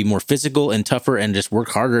were going to be more physical and tougher and just work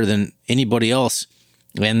harder than anybody else.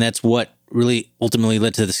 And that's what really ultimately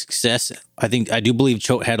led to the success. I do believe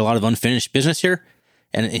Choate had a lot of unfinished business here.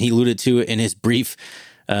 And he alluded to it in his brief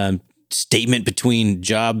statement between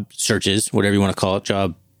job searches, whatever you want to call it,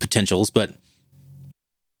 job potentials. But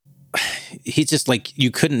he's just like,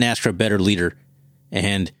 you couldn't ask for a better leader.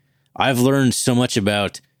 And I've learned so much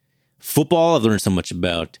about football. I've learned so much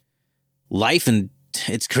about life. And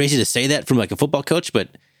it's crazy to say that from like a football coach, but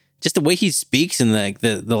just the way he speaks and like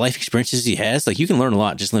the life experiences he has, like, you can learn a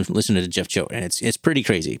lot just listening to Jeff Choate, and it's pretty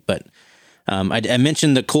crazy. But I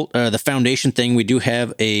mentioned the foundation thing. We do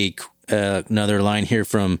have another line here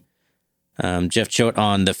from Jeff Choate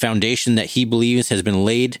on the foundation that he believes has been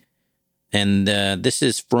laid And this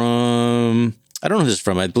is from, I don't know who this is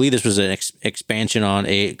from. I believe this was an expansion on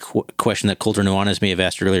a question that Colter Nuanez may have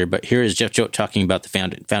asked earlier. But here is Jeff Choate talking about the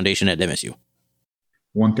foundation at MSU.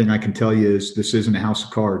 One thing I can tell you is this isn't a house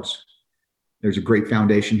of cards. There's a great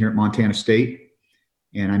foundation here at Montana State.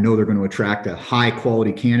 And I know they're going to attract a high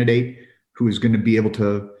quality candidate who is going to be able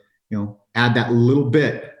to, add that little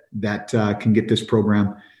bit that can get this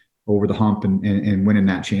program over the hump and winning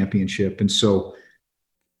that championship. And so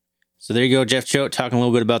there you go. Jeff Choate talking a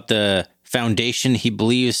little bit about the foundation he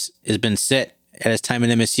believes has been set at his time at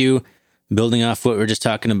MSU, building off what we were just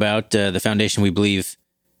talking about, the foundation we believe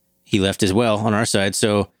he left as well on our side.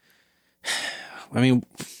 So, I mean,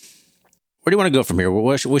 where do you want to go from here?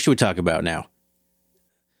 What should we talk about now?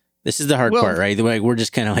 This is the hard part, right? Like, we're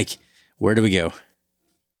just kind of like, where do we go?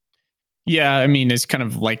 Yeah, I mean, it's kind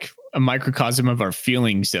of like a microcosm of our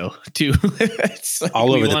feelings, though, too. It's like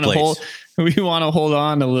all over the place. We want to hold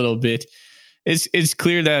on a little bit. It's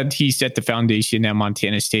clear that he set the foundation at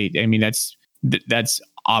Montana State. I mean, that's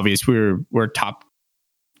obvious. We're top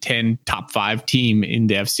 10, top 5 team in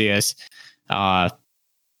the FCS. And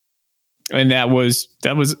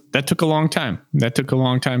that took a long time. That took a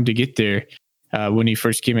long time to get there. When he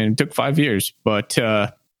first came in, it took 5 years, but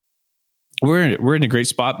we're in a great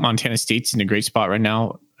spot. Montana State's in a great spot right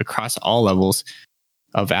now across all levels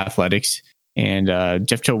of athletics. And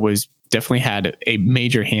Jeff Choate definitely had a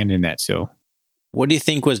major hand in that. So what do you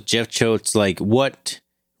think was Jeff Choate's, like, what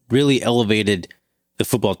really elevated the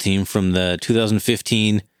football team from the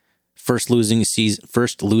 2015 first losing season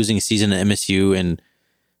at MSU in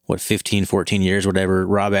 15, 14 years, whatever,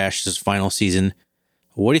 Rob Ash's final season?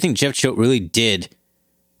 What do you think Jeff Choate really did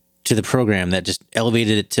to the program that just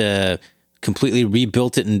elevated it to completely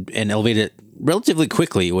rebuilt it and elevated it relatively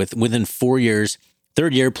quickly within 4 years,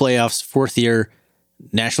 third year playoffs, fourth year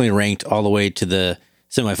nationally ranked all the way to the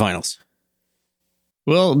semifinals?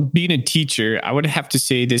 Well, being a teacher, I would have to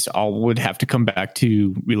say this all would have to come back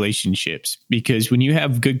to relationships, because when you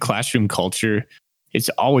have good classroom culture, it's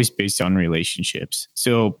always based on relationships.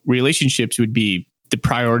 So relationships would be the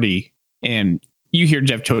priority. And you hear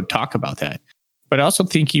Jeff Choate talk about that. But I also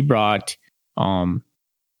think he brought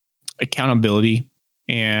accountability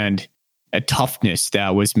and a toughness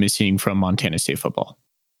that was missing from Montana State football.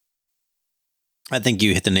 I think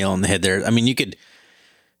you hit the nail on the head there. I mean,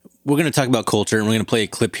 we're going to talk about culture, and we're going to play a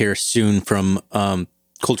clip here soon from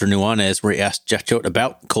Colter Nuanez, where he asked Jeff Choate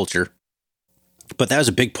about culture. But that was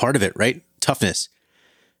a big part of it, right? Toughness,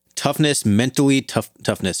 mentally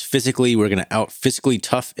toughness, physically. We're going to out physically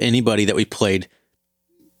tough anybody that we played,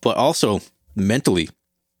 but also mentally.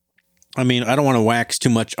 I mean, I don't want to wax too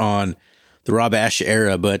much on the Rob Ash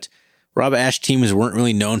era, but Rob Ash teams weren't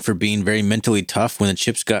really known for being very mentally tough. When the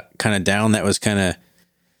chips got kind of down, that was kind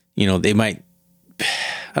of, they might,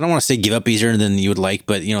 I don't want to say give up easier than you would like,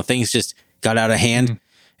 but, things just got out of hand.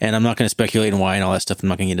 And I'm not going to speculate on why and all that stuff. I'm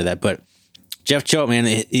not going to get into that. But Jeff Choate, man,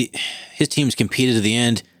 his teams competed to the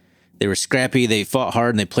end. They were scrappy. They fought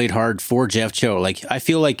hard and they played hard for Jeff Choate. Like, I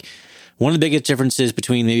feel like one of the biggest differences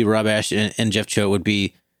between maybe Rob Ash and Jeff Choate would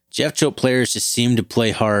be Jeff Choate players just seemed to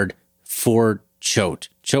play hard for Choate.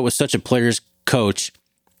 Choate was such a player's coach,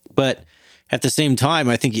 but at the same time,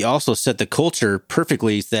 I think he also set the culture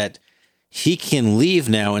perfectly that he can leave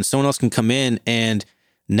now and someone else can come in, and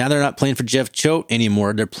now they're not playing for Jeff Choate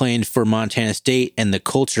anymore. They're playing for Montana State and the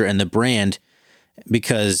culture and the brand,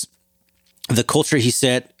 because the culture he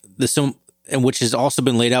set, and which has also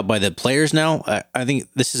been laid out by the players now. I think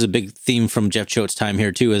this is a big theme from Jeff Choate's time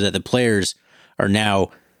here too, is that the players are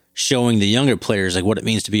now showing the younger players like what it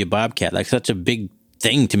means to be a Bobcat. Like, such a big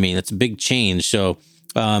thing to me. That's a big change. So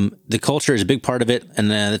the culture is a big part of it,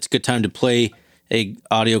 and it's a good time to play a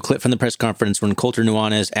audio clip from the press conference when Colter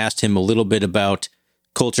Nuanez asked him a little bit about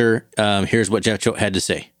culture. Here's what Jeff Choate had to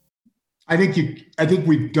say. I think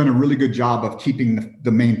we've done a really good job of keeping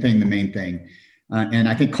the main thing. And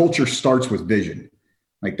I think culture starts with vision.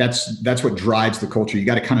 Like, that's what drives the culture. You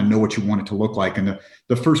got to kind of know what you want it to look like. And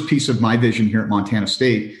the first piece of my vision here at Montana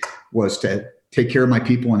State was to take care of my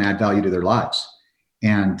people and add value to their lives.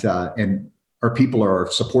 And our people are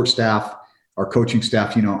our support staff, our coaching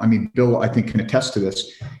staff. Bill, I think, can attest to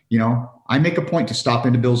this. I make a point to stop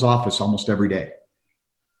into Bill's office almost every day.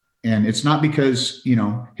 And it's not because,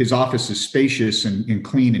 his office is spacious and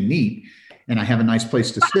clean and neat, and I have a nice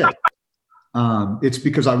place to sit. It's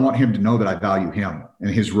because I want him to know that I value him and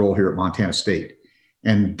his role here at Montana State.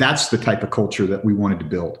 And that's the type of culture that we wanted to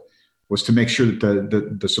build, was to make sure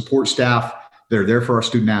that the support staff, they're there for our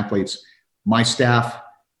student athletes, my staff,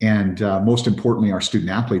 and most importantly, our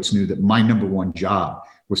student athletes knew that my number one job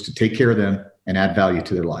was to take care of them and add value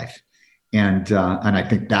to their life. And I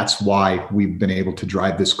think that's why we've been able to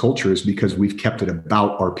drive this culture, is because we've kept it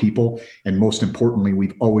about our people. And most importantly,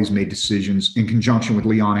 we've always made decisions in conjunction with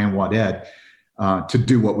Leon and Waded to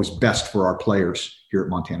do what was best for our players here at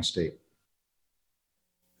Montana State.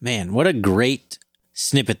 Man, what a great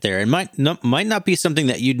snippet there. It might not be something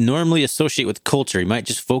that you'd normally associate with culture. You might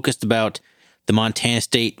just focused about the Montana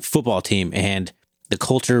State football team and the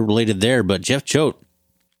culture related there. But Jeff Choate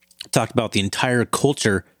talked about the entire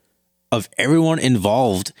culture of everyone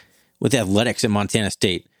involved with athletics at Montana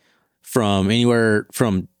State, from anywhere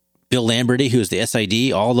from Bill Lamberty, who was the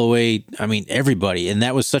SID, all the way, everybody. And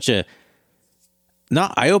that was such a,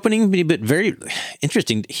 not eye-opening, but very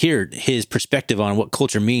interesting to hear his perspective on what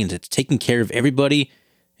culture means. It's taking care of everybody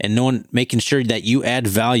and making sure that you add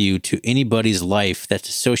value to anybody's life that's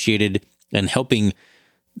associated and helping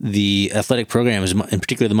the athletic programs, in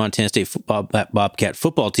particular the Montana State Bobcat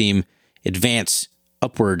football team, advance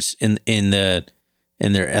upwards in their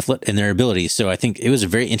abilities. So I think it was a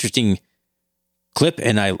very interesting clip,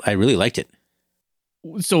 and I really liked it.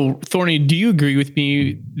 So, Thorny, do you agree with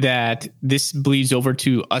me that this bleeds over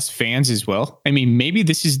to us fans as well? I mean, maybe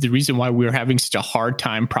this is the reason why we're having such a hard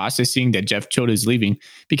time processing that Jeff Choate is leaving,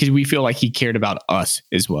 because we feel like he cared about us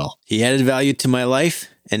as well. He added value to my life,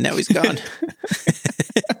 and now he's gone.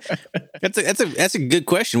 That's a good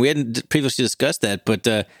question. We hadn't previously discussed that, but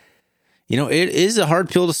it is a hard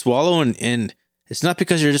pill to swallow, and it's not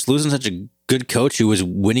because you're just losing such a good coach who was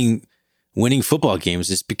winning football games.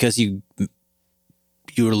 It's because you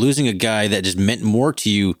were losing a guy that just meant more to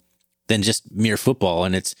you than just mere football.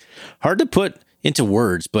 And it's hard to put into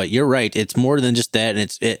words, but you're right. It's more than just that.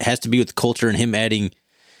 And it has to be with the culture and him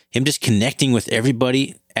just connecting with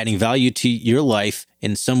everybody, adding value to your life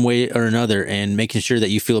in some way or another, and making sure that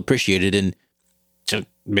you feel appreciated. And so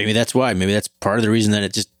maybe that's why, maybe that's part of the reason that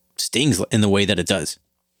it just stings in the way that it does.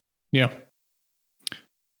 Yeah,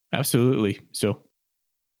 absolutely. So,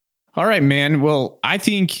 all right, man. Well, I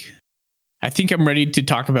think I'm ready to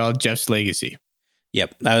talk about Jeff's legacy.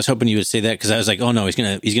 Yep. I was hoping you would say that, because I was like, oh no, he's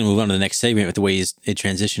gonna move on to the next segment with the way he's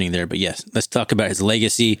transitioning there. But yes, let's talk about his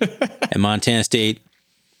legacy at Montana State.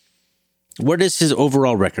 What is his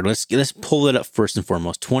overall record? Let's pull it up first and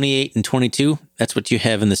foremost. 28-22. That's what you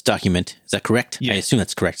have in this document. Is that correct? Yes. I assume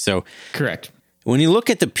that's correct. So correct. When you look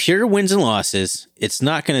at the pure wins and losses, it's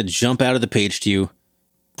not going to jump out of the page to you.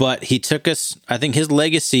 But he took us. I think his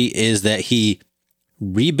legacy is that he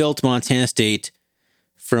rebuilt Montana State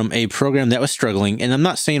from a program that was struggling. And I'm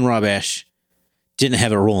not saying Rob Ash didn't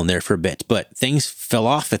have a role in there for a bit, but things fell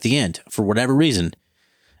off at the end for whatever reason.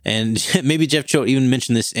 And maybe Jeff Choate even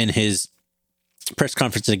mentioned this in his press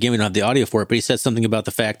conference. Again, we don't have the audio for it, but he said something about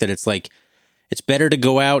the fact that it's better to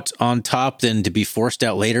go out on top than to be forced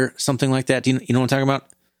out later. Something like that. Do you know what I'm talking about?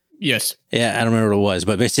 Yes. Yeah, I don't remember what it was,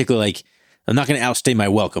 but basically, I'm not going to outstay my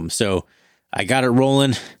welcome. So I got it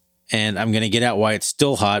rolling, and I'm going to get out while it's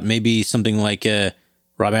still hot. Maybe something like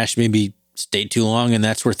Rob Ash maybe stayed too long, and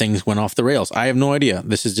that's where things went off the rails. I have no idea.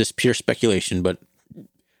 This is just pure speculation, but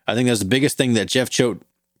I think that's the biggest thing that Jeff Choate,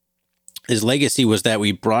 his legacy was that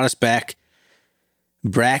we brought us back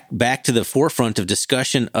to the forefront of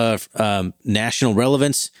discussion of national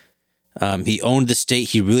relevance. He owned the state.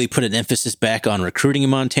 He really put an emphasis back on recruiting in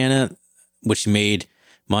Montana, which made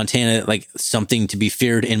Montana something to be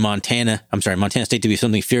feared in Montana. I'm sorry, Montana State to be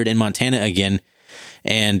something feared in Montana again.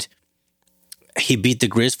 And he beat the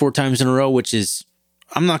Grizz 4 times in a row, which is,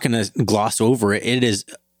 I'm not going to gloss over it. It is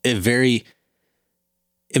a very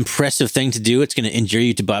impressive thing to do. It's going to endear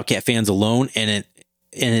you to Bobcat fans alone. And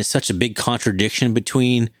it's such a big contradiction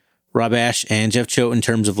between Rob Ash and Jeff Choate in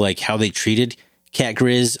terms of how they treated Cat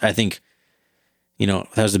Grizz. I think, that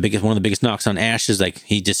was one of the biggest knocks on Ash is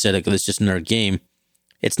he just said, it's just another game.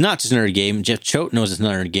 It's not just another game. Jeff Choate knows it's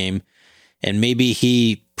another game. And maybe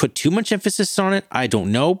he put too much emphasis on it. I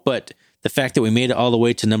don't know. But the fact that we made it all the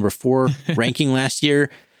way to number 4 ranking last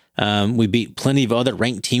year, we beat plenty of other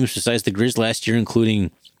ranked teams besides the Grizz last year,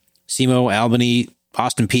 including SEMO, Albany,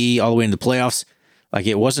 Austin Peay, all the way into the playoffs.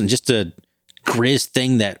 It wasn't just a Grizz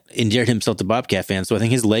thing that endeared himself to Bobcat fans. So I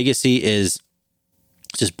think his legacy is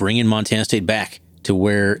just bringing Montana State back to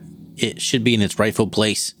where it should be in its rightful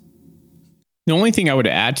place. The only thing I would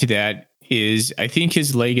add to that is I think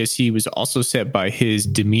his legacy was also set by his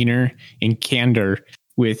demeanor and candor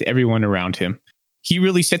with everyone around him. He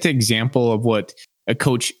really set the example of what a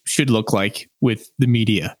coach should look like with the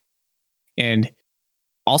media and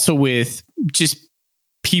also with just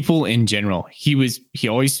people in general. He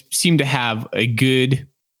always seemed to have a good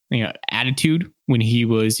attitude when he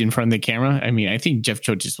was in front of the camera. I mean, I think Jeff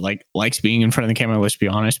Choate just likes being in front of the camera, let's be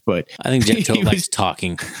honest, but I think Jeff Choate likes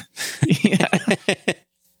talking. Yeah.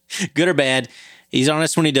 Good or bad. He's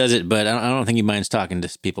honest when he does it, but I don't think he minds talking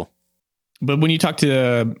to people. But when you talk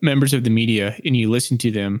to members of the media and you listen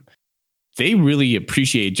to them, they really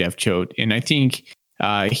appreciate Jeff Choate. And I think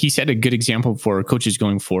he set a good example for coaches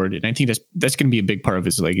going forward. And I think that's going to be a big part of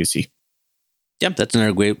his legacy. Yep, that's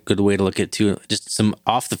another good way to look at it too. Just some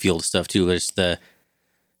off the field stuff too. There's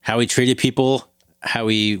how he treated people,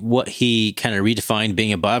 what he kind of redefined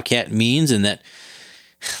being a Bobcat means, and that,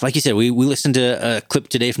 like you said, we listened to a clip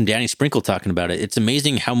today from Danny Sprinkle talking about it. It's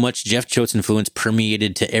amazing how much Jeff Choate's influence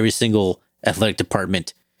permeated to every single athletic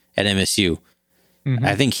department at MSU. Mm-hmm.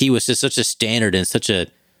 I think he was just such a standard and such a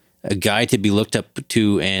guy to be looked up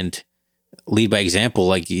to and lead by example.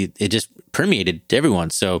 Like it just permeated to everyone.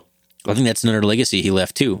 So I think that's another legacy he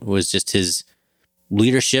left too, was just his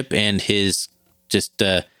leadership and his just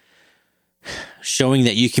showing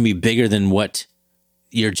that you can be bigger than what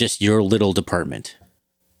you're just your little department.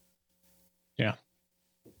 Yeah.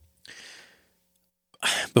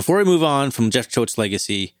 Before we move on from Jeff Choate's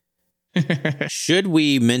legacy, should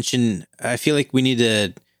we mention, I feel like we need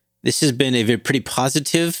to, this has been a very pretty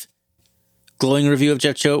positive, glowing review of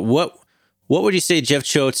Jeff Choate. What would you say Jeff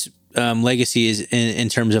Choate's legacy is in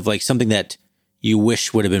terms of like something that you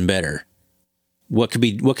wish would have been better? What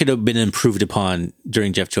could have been improved upon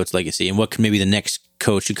during Jeff Choate's legacy, and what could maybe the next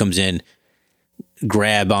coach who comes in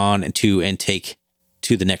grab on to and take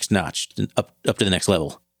to the next notch, up to the next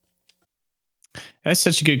level? That's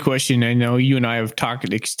such a good question. I know you and I have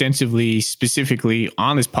talked extensively, specifically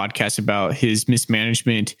on this podcast, about his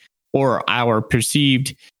mismanagement or our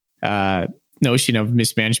perceived notion of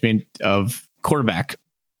mismanagement of quarterback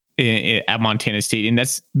at Montana State. And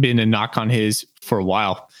that's been a knock on his for a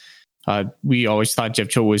while. We always thought Jeff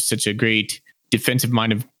Choate was such a great defensive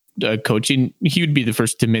minded coach, and he would be the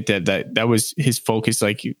first to admit that was his focus.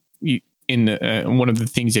 Like in one of the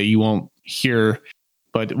things that you won't hear,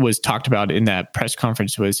 but was talked about in that press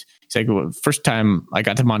conference was, he's like, well, first time I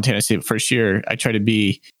got to Montana State, first year, I tried to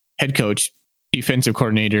be head coach, defensive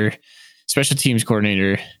coordinator, special teams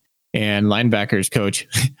coordinator, and linebackers coach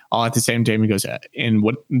all at the same time. He goes, and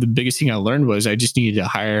what the biggest thing I learned was I just needed to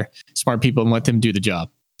hire smart people and let them do the job.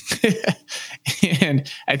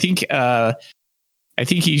 And I think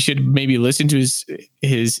he should maybe listen to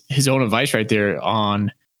his own advice right there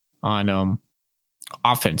on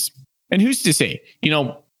offense. And who's to say,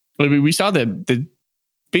 we saw that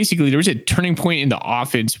basically there was a turning point in the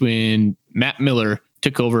offense when Matt Miller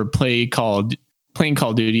took over playing call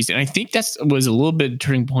duties. And I think that was a little bit of a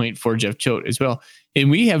turning point for Jeff Choate as well. And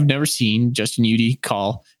we have never seen Justin Udy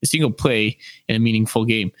call a single play in a meaningful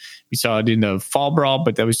game. We saw it in the fall brawl,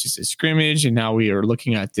 but that was just a scrimmage. And now we are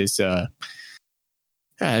looking at this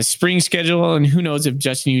spring schedule. And who knows if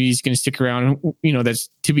Justin Udy is going to stick around. That's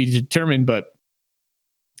to be determined. But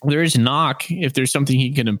there is a knock if there's something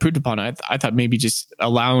he can improve upon. I thought maybe just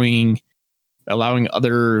allowing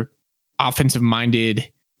other offensive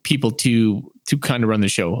minded people to kind of run the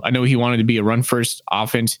show. I know he wanted to be a run first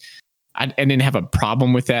offense. I didn't have a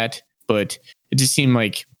problem with that, but it just seemed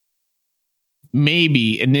like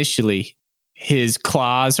maybe initially his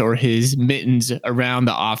claws or his mittens around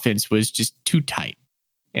the offense was just too tight.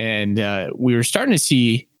 And we were starting to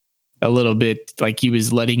see a little bit like he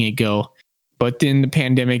was letting it go. But then the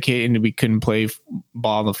pandemic hit and we couldn't play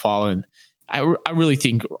ball in the fall. And I really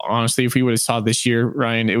think, honestly, if we would have saw this year,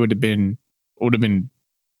 Ryan, it would have been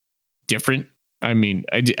different. I mean,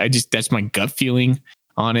 I just that's my gut feeling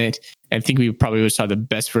on it. I think we probably would have saw the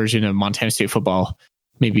best version of Montana State football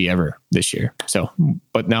maybe ever this year. So,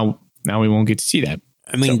 but now we won't get to see that.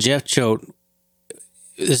 I mean, Jeff Choate,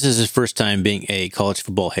 this is his first time being a college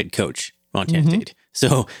football head coach, Montana State.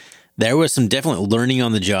 So there was some definite learning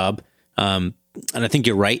on the job. And I think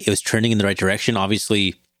you're right. It was trending in the right direction.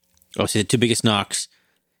 Obviously the two biggest knocks.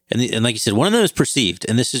 And like you said, one of them is perceived.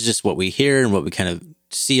 And this is just what we hear and what we kind of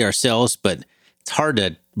see ourselves. But it's hard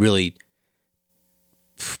to really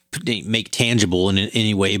make tangible in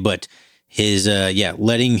any way. But his,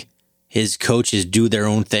 letting his coaches do their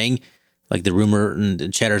own thing. Like the rumor and the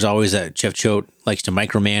chatter is always that Jeff Choate likes to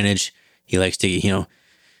micromanage. He likes to,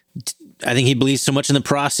 I think he believes so much in the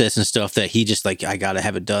process and stuff that he just like, I got to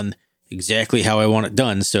have it done exactly how I want it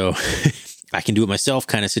done. So I can do it myself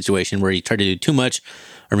kind of situation where he tried to do too much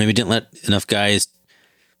or maybe didn't let enough guys,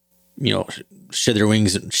 shed their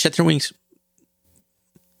wings.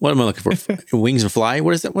 What am I looking for? Wings and fly?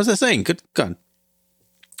 What is that? What's that saying? Good God.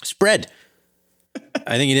 Spread.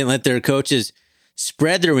 I think he didn't let their coaches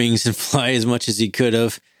spread their wings and fly as much as he could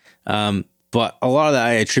have. But a lot of that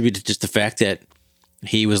I attribute to just the fact that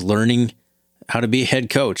he was learning how to be a head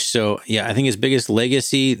coach. So yeah, I think his biggest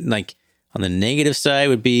legacy, like on the negative side,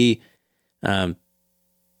 would be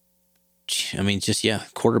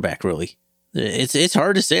quarterback really. It's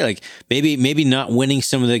hard to say. Like maybe not winning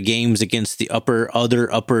some of the games against the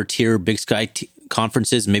upper tier Big Sky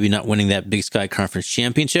conferences, maybe not winning that Big Sky Conference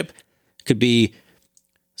championship could be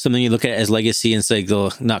something you look at as legacy and say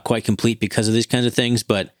they'll not quite complete because of these kinds of things.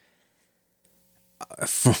 But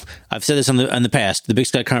I've said this in the past. The Big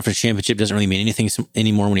Sky Conference championship doesn't really mean anything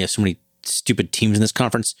anymore when you have so many stupid teams in this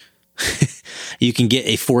conference. You can get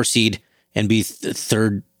a 4 seed and be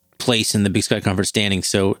third place in the Big Sky Conference standing,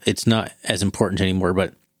 so it's not as important anymore.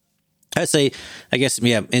 But I'd say, I guess,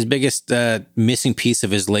 his biggest missing piece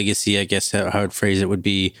of his legacy, I guess how I would phrase it, would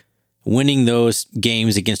be winning those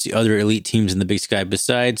games against the other elite teams in the Big Sky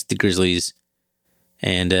besides the Grizzlies,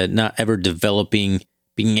 and not ever being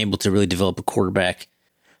able to really develop a quarterback.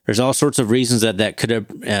 There's all sorts of reasons that could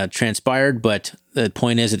have transpired, but the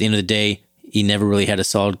point is, at the end of the day, he never really had a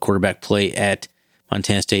solid quarterback play at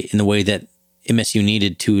Montana State in the way that MSU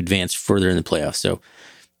needed to advance further in the playoffs. So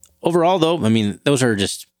overall, though,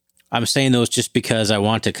 I'm saying those just because I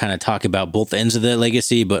want to kind of talk about both ends of the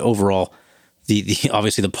legacy, but overall, the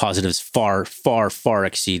obviously the positives far, far, far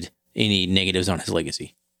exceed any negatives on his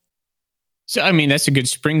legacy. So, I mean, that's a good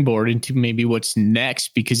springboard into maybe what's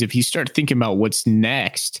next, because if you start thinking about what's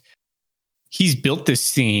next, he's built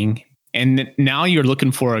this thing, and now you're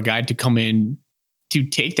looking for a guy to come in to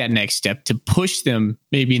take that next step, to push them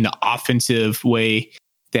maybe in the offensive way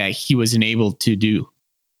that he wasn't able to do.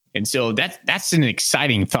 And so that's an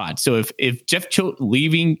exciting thought. So if Jeff Choate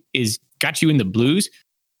leaving got you in the blues,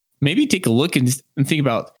 maybe take a look and think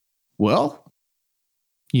about, well,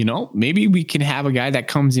 maybe we can have a guy that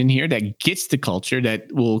comes in here that gets the culture, that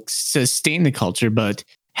will sustain the culture, but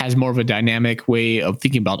has more of a dynamic way of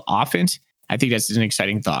thinking about offense. I think that's an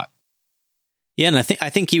exciting thought. Yeah, and I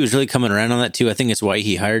think he was really coming around on that too. I think it's why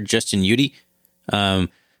he hired Justin Udy,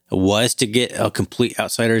 was to get a complete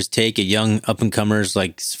outsider's take, a young up-and-comers,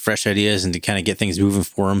 like fresh ideas, and to kind of get things moving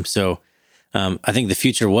for him. So I think the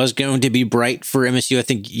future was going to be bright for MSU. I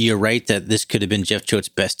think you're right that this could have been Jeff Choate's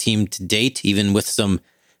best team to date, even with some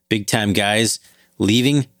big-time guys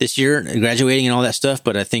leaving this year, graduating and all that stuff.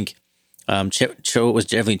 But I think Choate was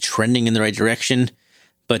definitely trending in the right direction.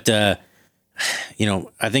 But, I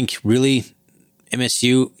think really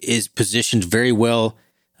MSU is positioned very well,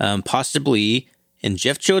 possibly, in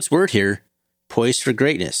Jeff Choate's word here, poised for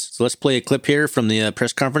greatness. So let's play a clip here from the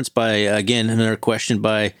press conference by, again, another question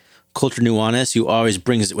by Colter Nuanez, who always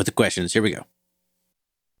brings it with the questions. Here we go.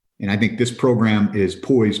 And I think this program is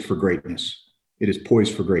poised for greatness. It is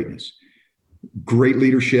poised for greatness. Great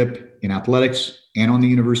leadership in athletics and on the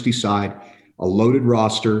university side, a loaded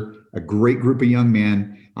roster, a great group of young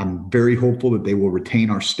men. I'm very hopeful that they will retain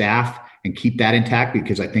our staff and keep that intact,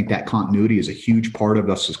 because I think that continuity is a huge part of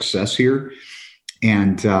the success here.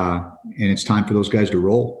 And it's time for those guys to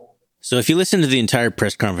roll. So if you listen to the entire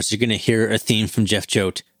press conference, you're going to hear a theme from Jeff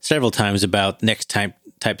Choate several times about next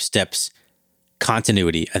type steps,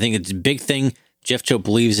 continuity. I think it's a big thing Jeff Choate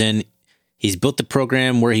believes in. He's built the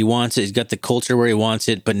program where he wants it. He's got the culture where he wants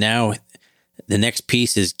it. But now the next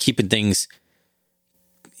piece is keeping things,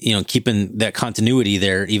 keeping that continuity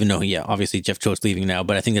there, even though, obviously Jeff Choate's leaving now.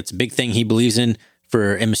 But I think that's a big thing he believes in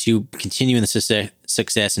for MSU continuing the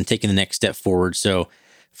success and taking the next step forward. So,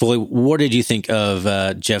 Foley, what did you think of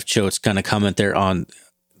Jeff Choate's kind of comment there on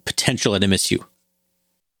potential at MSU?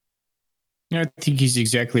 I think he's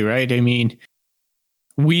exactly right. I mean,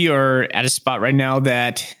 we are at a spot right now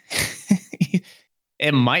that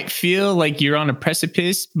it might feel like you're on a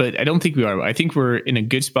precipice, but I don't think we are. I think we're in a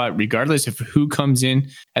good spot regardless of who comes in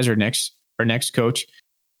as our next coach.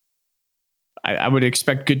 I would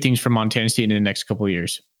expect good things from Montana State in the next couple of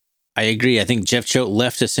years. I agree. I think Jeff Choate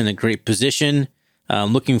left us in a great position.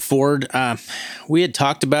 Looking forward, we had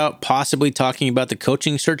talked about possibly talking about the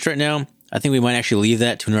coaching search right now. I think we might actually leave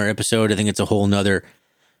that to another episode. I think it's a whole nother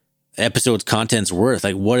episode's content's worth.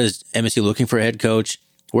 Like, what is MSU looking for a head coach?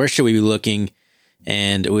 Where should we be looking?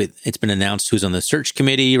 And it's been announced who's on the search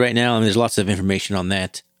committee right now. I mean, there's lots of information on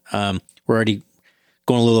that. We're already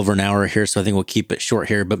going a little over an hour here, so I think we'll keep it short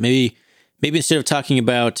here. But maybe instead of talking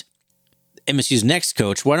about MSU's next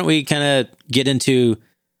coach, why don't we kind of get into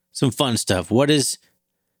some fun stuff? What is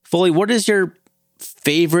your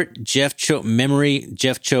favorite Jeff Choate memory?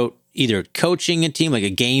 Jeff Choate either coaching a team, like a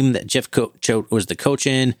game that Jeff Choate was the coach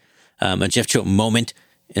in, a Jeff Choate moment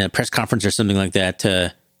in a press conference or something like that.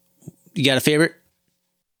 You got a favorite?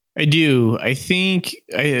 I do. I think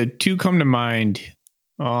two come to mind.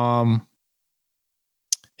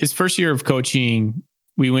 His first year of coaching,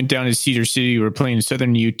 we went down to Cedar City. We were playing in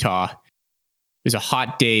Southern Utah. was a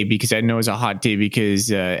hot day because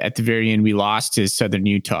at the very end we lost to Southern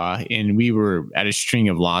Utah, and we were at a string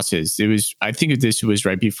of losses. I think this was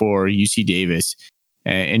right before UC Davis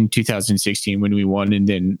in 2016 when we won, and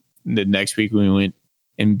then the next week we went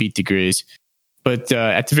and beat the Grizz. But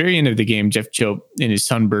at the very end of the game, Jeff Choate in his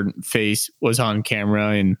sunburnt face was on camera,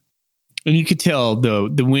 and you could tell the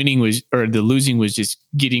losing was just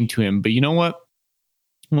getting to him. But you know what?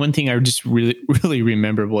 One thing I just really, really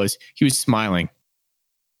remember was he was smiling.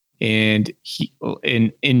 And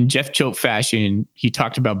in Jeff Choate fashion, he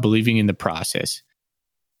talked about believing in the process,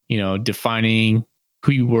 defining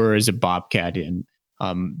who you were as a Bobcat. And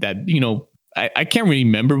that, I can't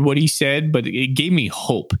remember what he said, but it gave me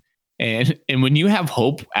hope. And when you have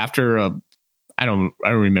hope after I don't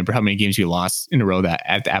remember how many games we lost in a row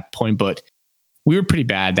at that point, but we were pretty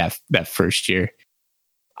bad that first year.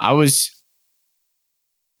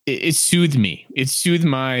 It soothed me. It soothed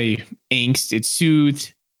my angst. It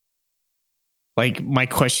soothed like my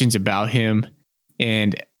questions about him.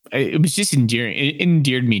 And it was just endearing. It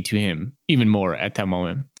endeared me to him even more at that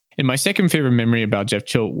moment. And my second favorite memory about Jeff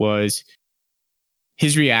Choate was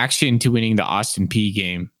his reaction to winning the Austin Peay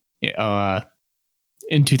game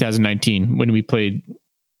in 2019 when we played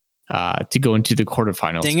to go into the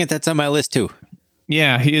quarterfinals. Dang it, that's on my list too.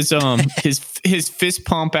 Yeah, his fist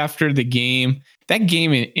pump after the game. That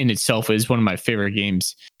game in itself is one of my favorite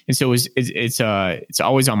games, and so it's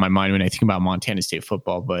always on my mind when I think about Montana State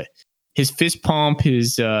football. But his fist pump,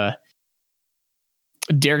 his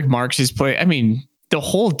Derek Marks' play. I mean, the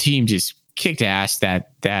whole team just kicked ass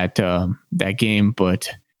that game. But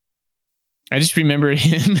I just remember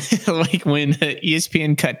him like when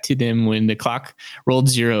ESPN cut to them when the clock rolled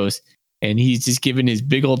zeros, and he's just giving his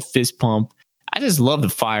big old fist pump. I just love the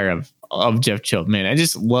fire of Jeff Choate, man. I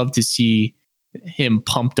just love to see him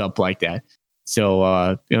pumped up like that.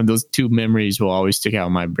 So, those two memories will always stick out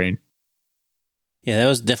in my brain. Yeah, that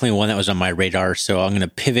was definitely one that was on my radar. So I'm going to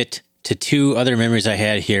pivot to two other memories I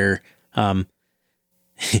had here.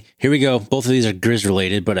 Here we go. Both of these are Grizz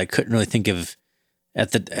related, but I couldn't really think of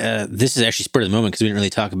this is actually spur of the moment because we didn't really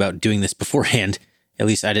talk about doing this beforehand. At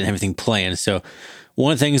least I didn't have anything planned. So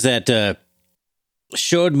one of the things that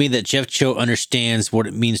showed me that Jeff Choate understands what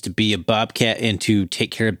it means to be a Bobcat and to take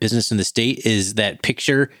care of business in the state is that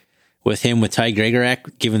picture with him with Ty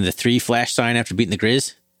Gregorak giving the 3 flash sign after beating the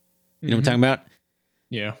Grizz. You know what I'm talking about?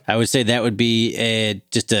 Yeah. I would say that would be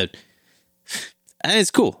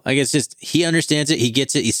it's cool. I guess just he understands it. He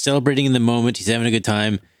gets it. He's celebrating in the moment. He's having a good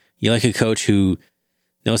time. You like a coach who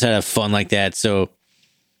knows how to have fun like that. So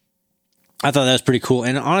I thought that was pretty cool.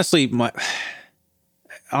 And honestly,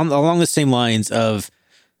 along the same lines of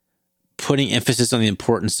putting emphasis on the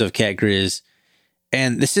importance of Cat Grizz,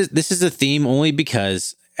 and this is a theme only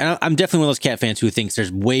because I'm definitely one of those Cat fans who thinks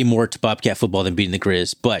there's way more to Bobcat football than beating the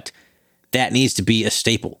Grizz, but that needs to be a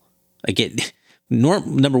staple. Like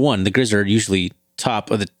number one, the Grizz are usually top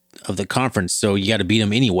of the conference, so you got to beat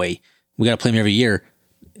them anyway. We got to play them every year.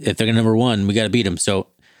 If they're number one, we got to beat them. So,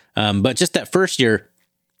 but just that first year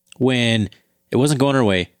when it wasn't going our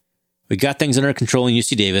way, we got things under control in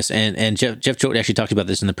UC Davis, and Jeff Choate actually talked about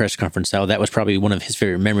this in the press conference, how that was probably one of his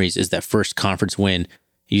favorite memories is that first conference win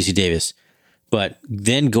at UC Davis. But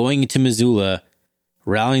then going into Missoula,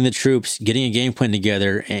 rallying the troops, getting a game plan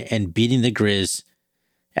together, and beating the Grizz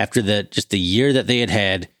after the year that they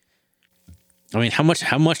had. I mean, how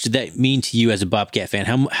much did that mean to you as a Bobcat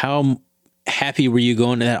fan? How happy were you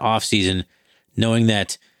going to that offseason knowing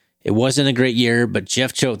that it wasn't a great year, but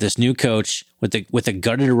Jeff Choate, this new coach with a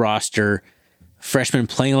gutted roster, freshmen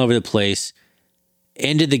playing all over the place,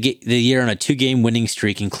 ended the year on a 2-game winning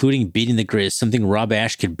streak, including beating the Grizz, something Rob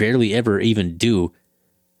Ashe could barely ever even do.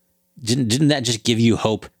 Didn't that just give you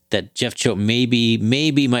hope that Jeff Choate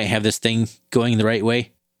maybe might have this thing going the right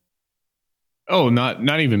way? Oh,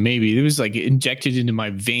 not even maybe. It was like injected into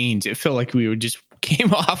my veins. It felt like we were just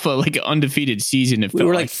came off of like an undefeated season. We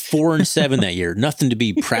were like 4-7 that year. Nothing to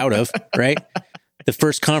be proud of, right? The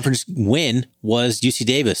first conference win was UC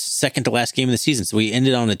Davis, second to last game of the season. So we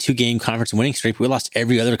ended on a 2-game conference winning streak. We lost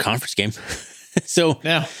every other conference game. So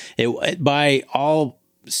yeah, it by all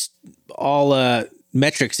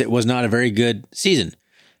metrics, it was not a very good season.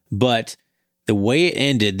 But the way it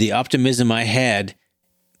ended, the optimism I had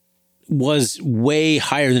was way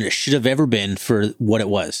higher than it should have ever been for what it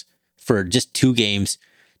was. For just 2 games,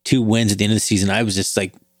 2 wins at the end of the season, I was just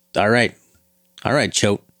like, all right,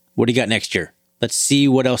 Choate, what do you got next year? Let's see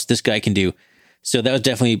what else this guy can do. So that was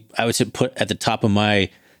definitely, I would say, put at the top of my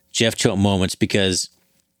Jeff Choate moments because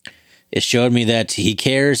it showed me that he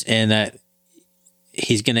cares and that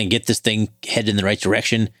he's going to get this thing headed in the right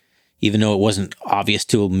direction. even though it wasn't obvious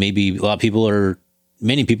to maybe a lot of people or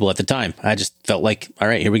many people at the time. I just felt like, all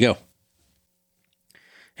right, here we go.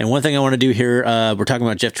 And one thing I want to do here, we're talking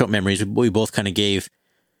about Jeff Choate memories. We both kind of gave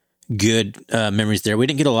good memories there. We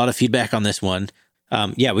didn't get a lot of feedback on this one.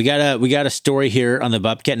 We got a story here on the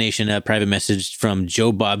Bobcat Nation, a private message from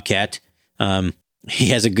Joe Bobcat. He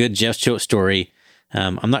has a good Jeff Choate story.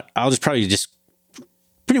 I'll just probably just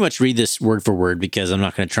pretty much read this word for word because I'm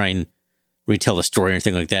not going to try and retell the story or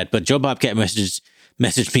anything like that. But Joe Bobcat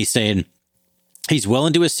messaged me saying he's well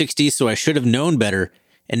into his 60s, so I should have known better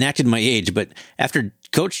and acted my age. But after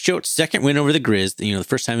Coach Choate's second win over the Grizz, the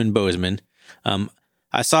first time in Bozeman,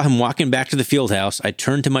 I saw him walking back to the field house. I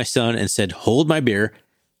turned to my son and said, "Hold my beer."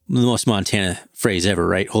 The most Montana phrase ever,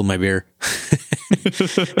 right? Hold my beer.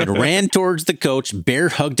 And ran towards the coach, bear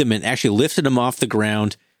hugged him, and actually lifted him off the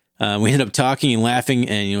ground. We ended up talking and laughing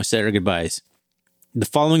and, said our goodbyes. The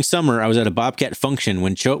following summer, I was at a Bobcat function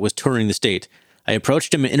when Choate was touring the state. I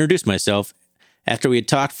approached him and introduced myself. After we had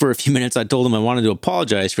talked for a few minutes, I told him I wanted to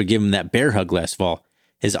apologize for giving him that bear hug last fall.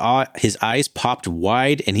 His eyes popped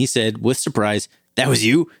wide, and he said, with surprise, "That was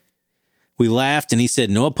you?" We laughed, and he said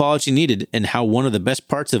no apology needed, and how one of the best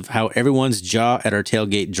parts of how everyone's jaw at our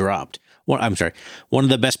tailgate dropped. One of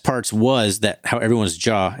the best parts was that how everyone's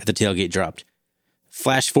jaw at the tailgate dropped.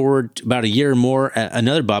 Flash forward about a year or more at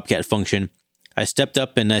another Bobcat function, I stepped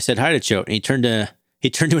up and I said hi to Choate, and he turned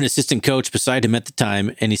to an assistant coach beside him at the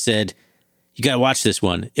time, and he said, "You got to watch this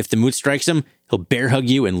one. If the mood strikes him, he'll bear hug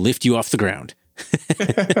you and lift you off the ground."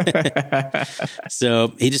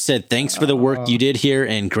 So he just said, "Thanks for the work you did here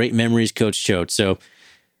and great memories, Coach Choate." So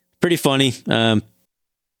pretty funny. I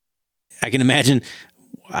can't imagine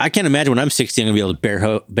when I'm 60, I'm going to be able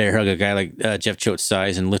to bear hug a guy like Jeff Choate's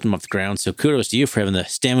size and lift him off the ground. So kudos to you for having the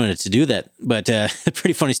stamina to do that. But a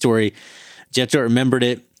pretty funny story. Jeff Choate remembered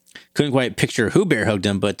it. Couldn't quite picture who bear hugged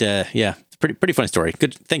him, but pretty funny story.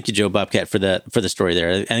 Good. Thank you, Joe Bobcat, for the story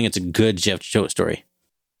there. I think it's a good Jeff Choate story.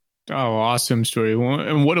 Oh, awesome story.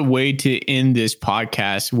 And what a way to end this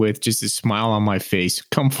podcast with just a smile on my face.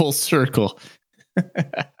 Come full circle.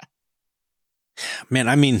 Man,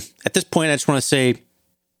 I mean, at this point, I just want to say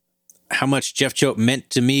how much Jeff Choate meant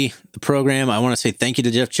to me, the program. I want to say thank you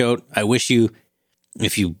to Jeff Choate. I wish you,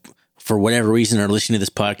 if you, for whatever reason, are listening to this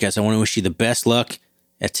podcast, I want to wish you the best luck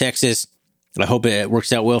at Texas. I hope it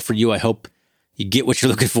works out well for you. I hope you get what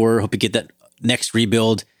you're looking for. I hope you get that next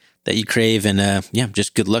rebuild that you crave. And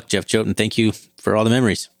just good luck, Jeff Choate, and thank you for all the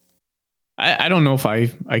memories. I don't know if I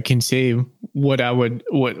can say what I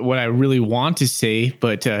really want to say,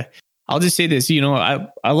 but I'll just say this.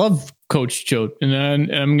 I love Coach Choate, and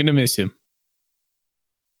I'm going to miss him.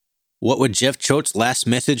 What would Jeff Choate's last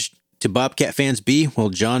message to Bobcat fans be? Well,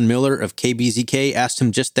 John Miller of KBZK asked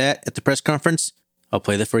him just that at the press conference. I'll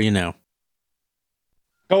play that for you now.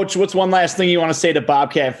 Coach, what's one last thing you want to say to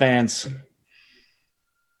Bobcat fans?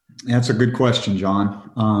 That's a good question,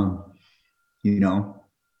 John.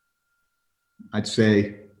 I'd say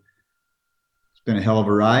it's been a hell of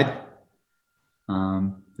a ride.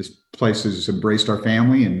 This place has embraced our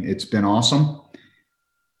family, and it's been awesome.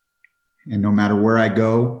 And no matter where I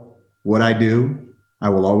go, what I do, I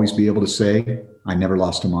will always be able to say, I never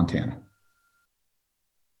lost to Montana.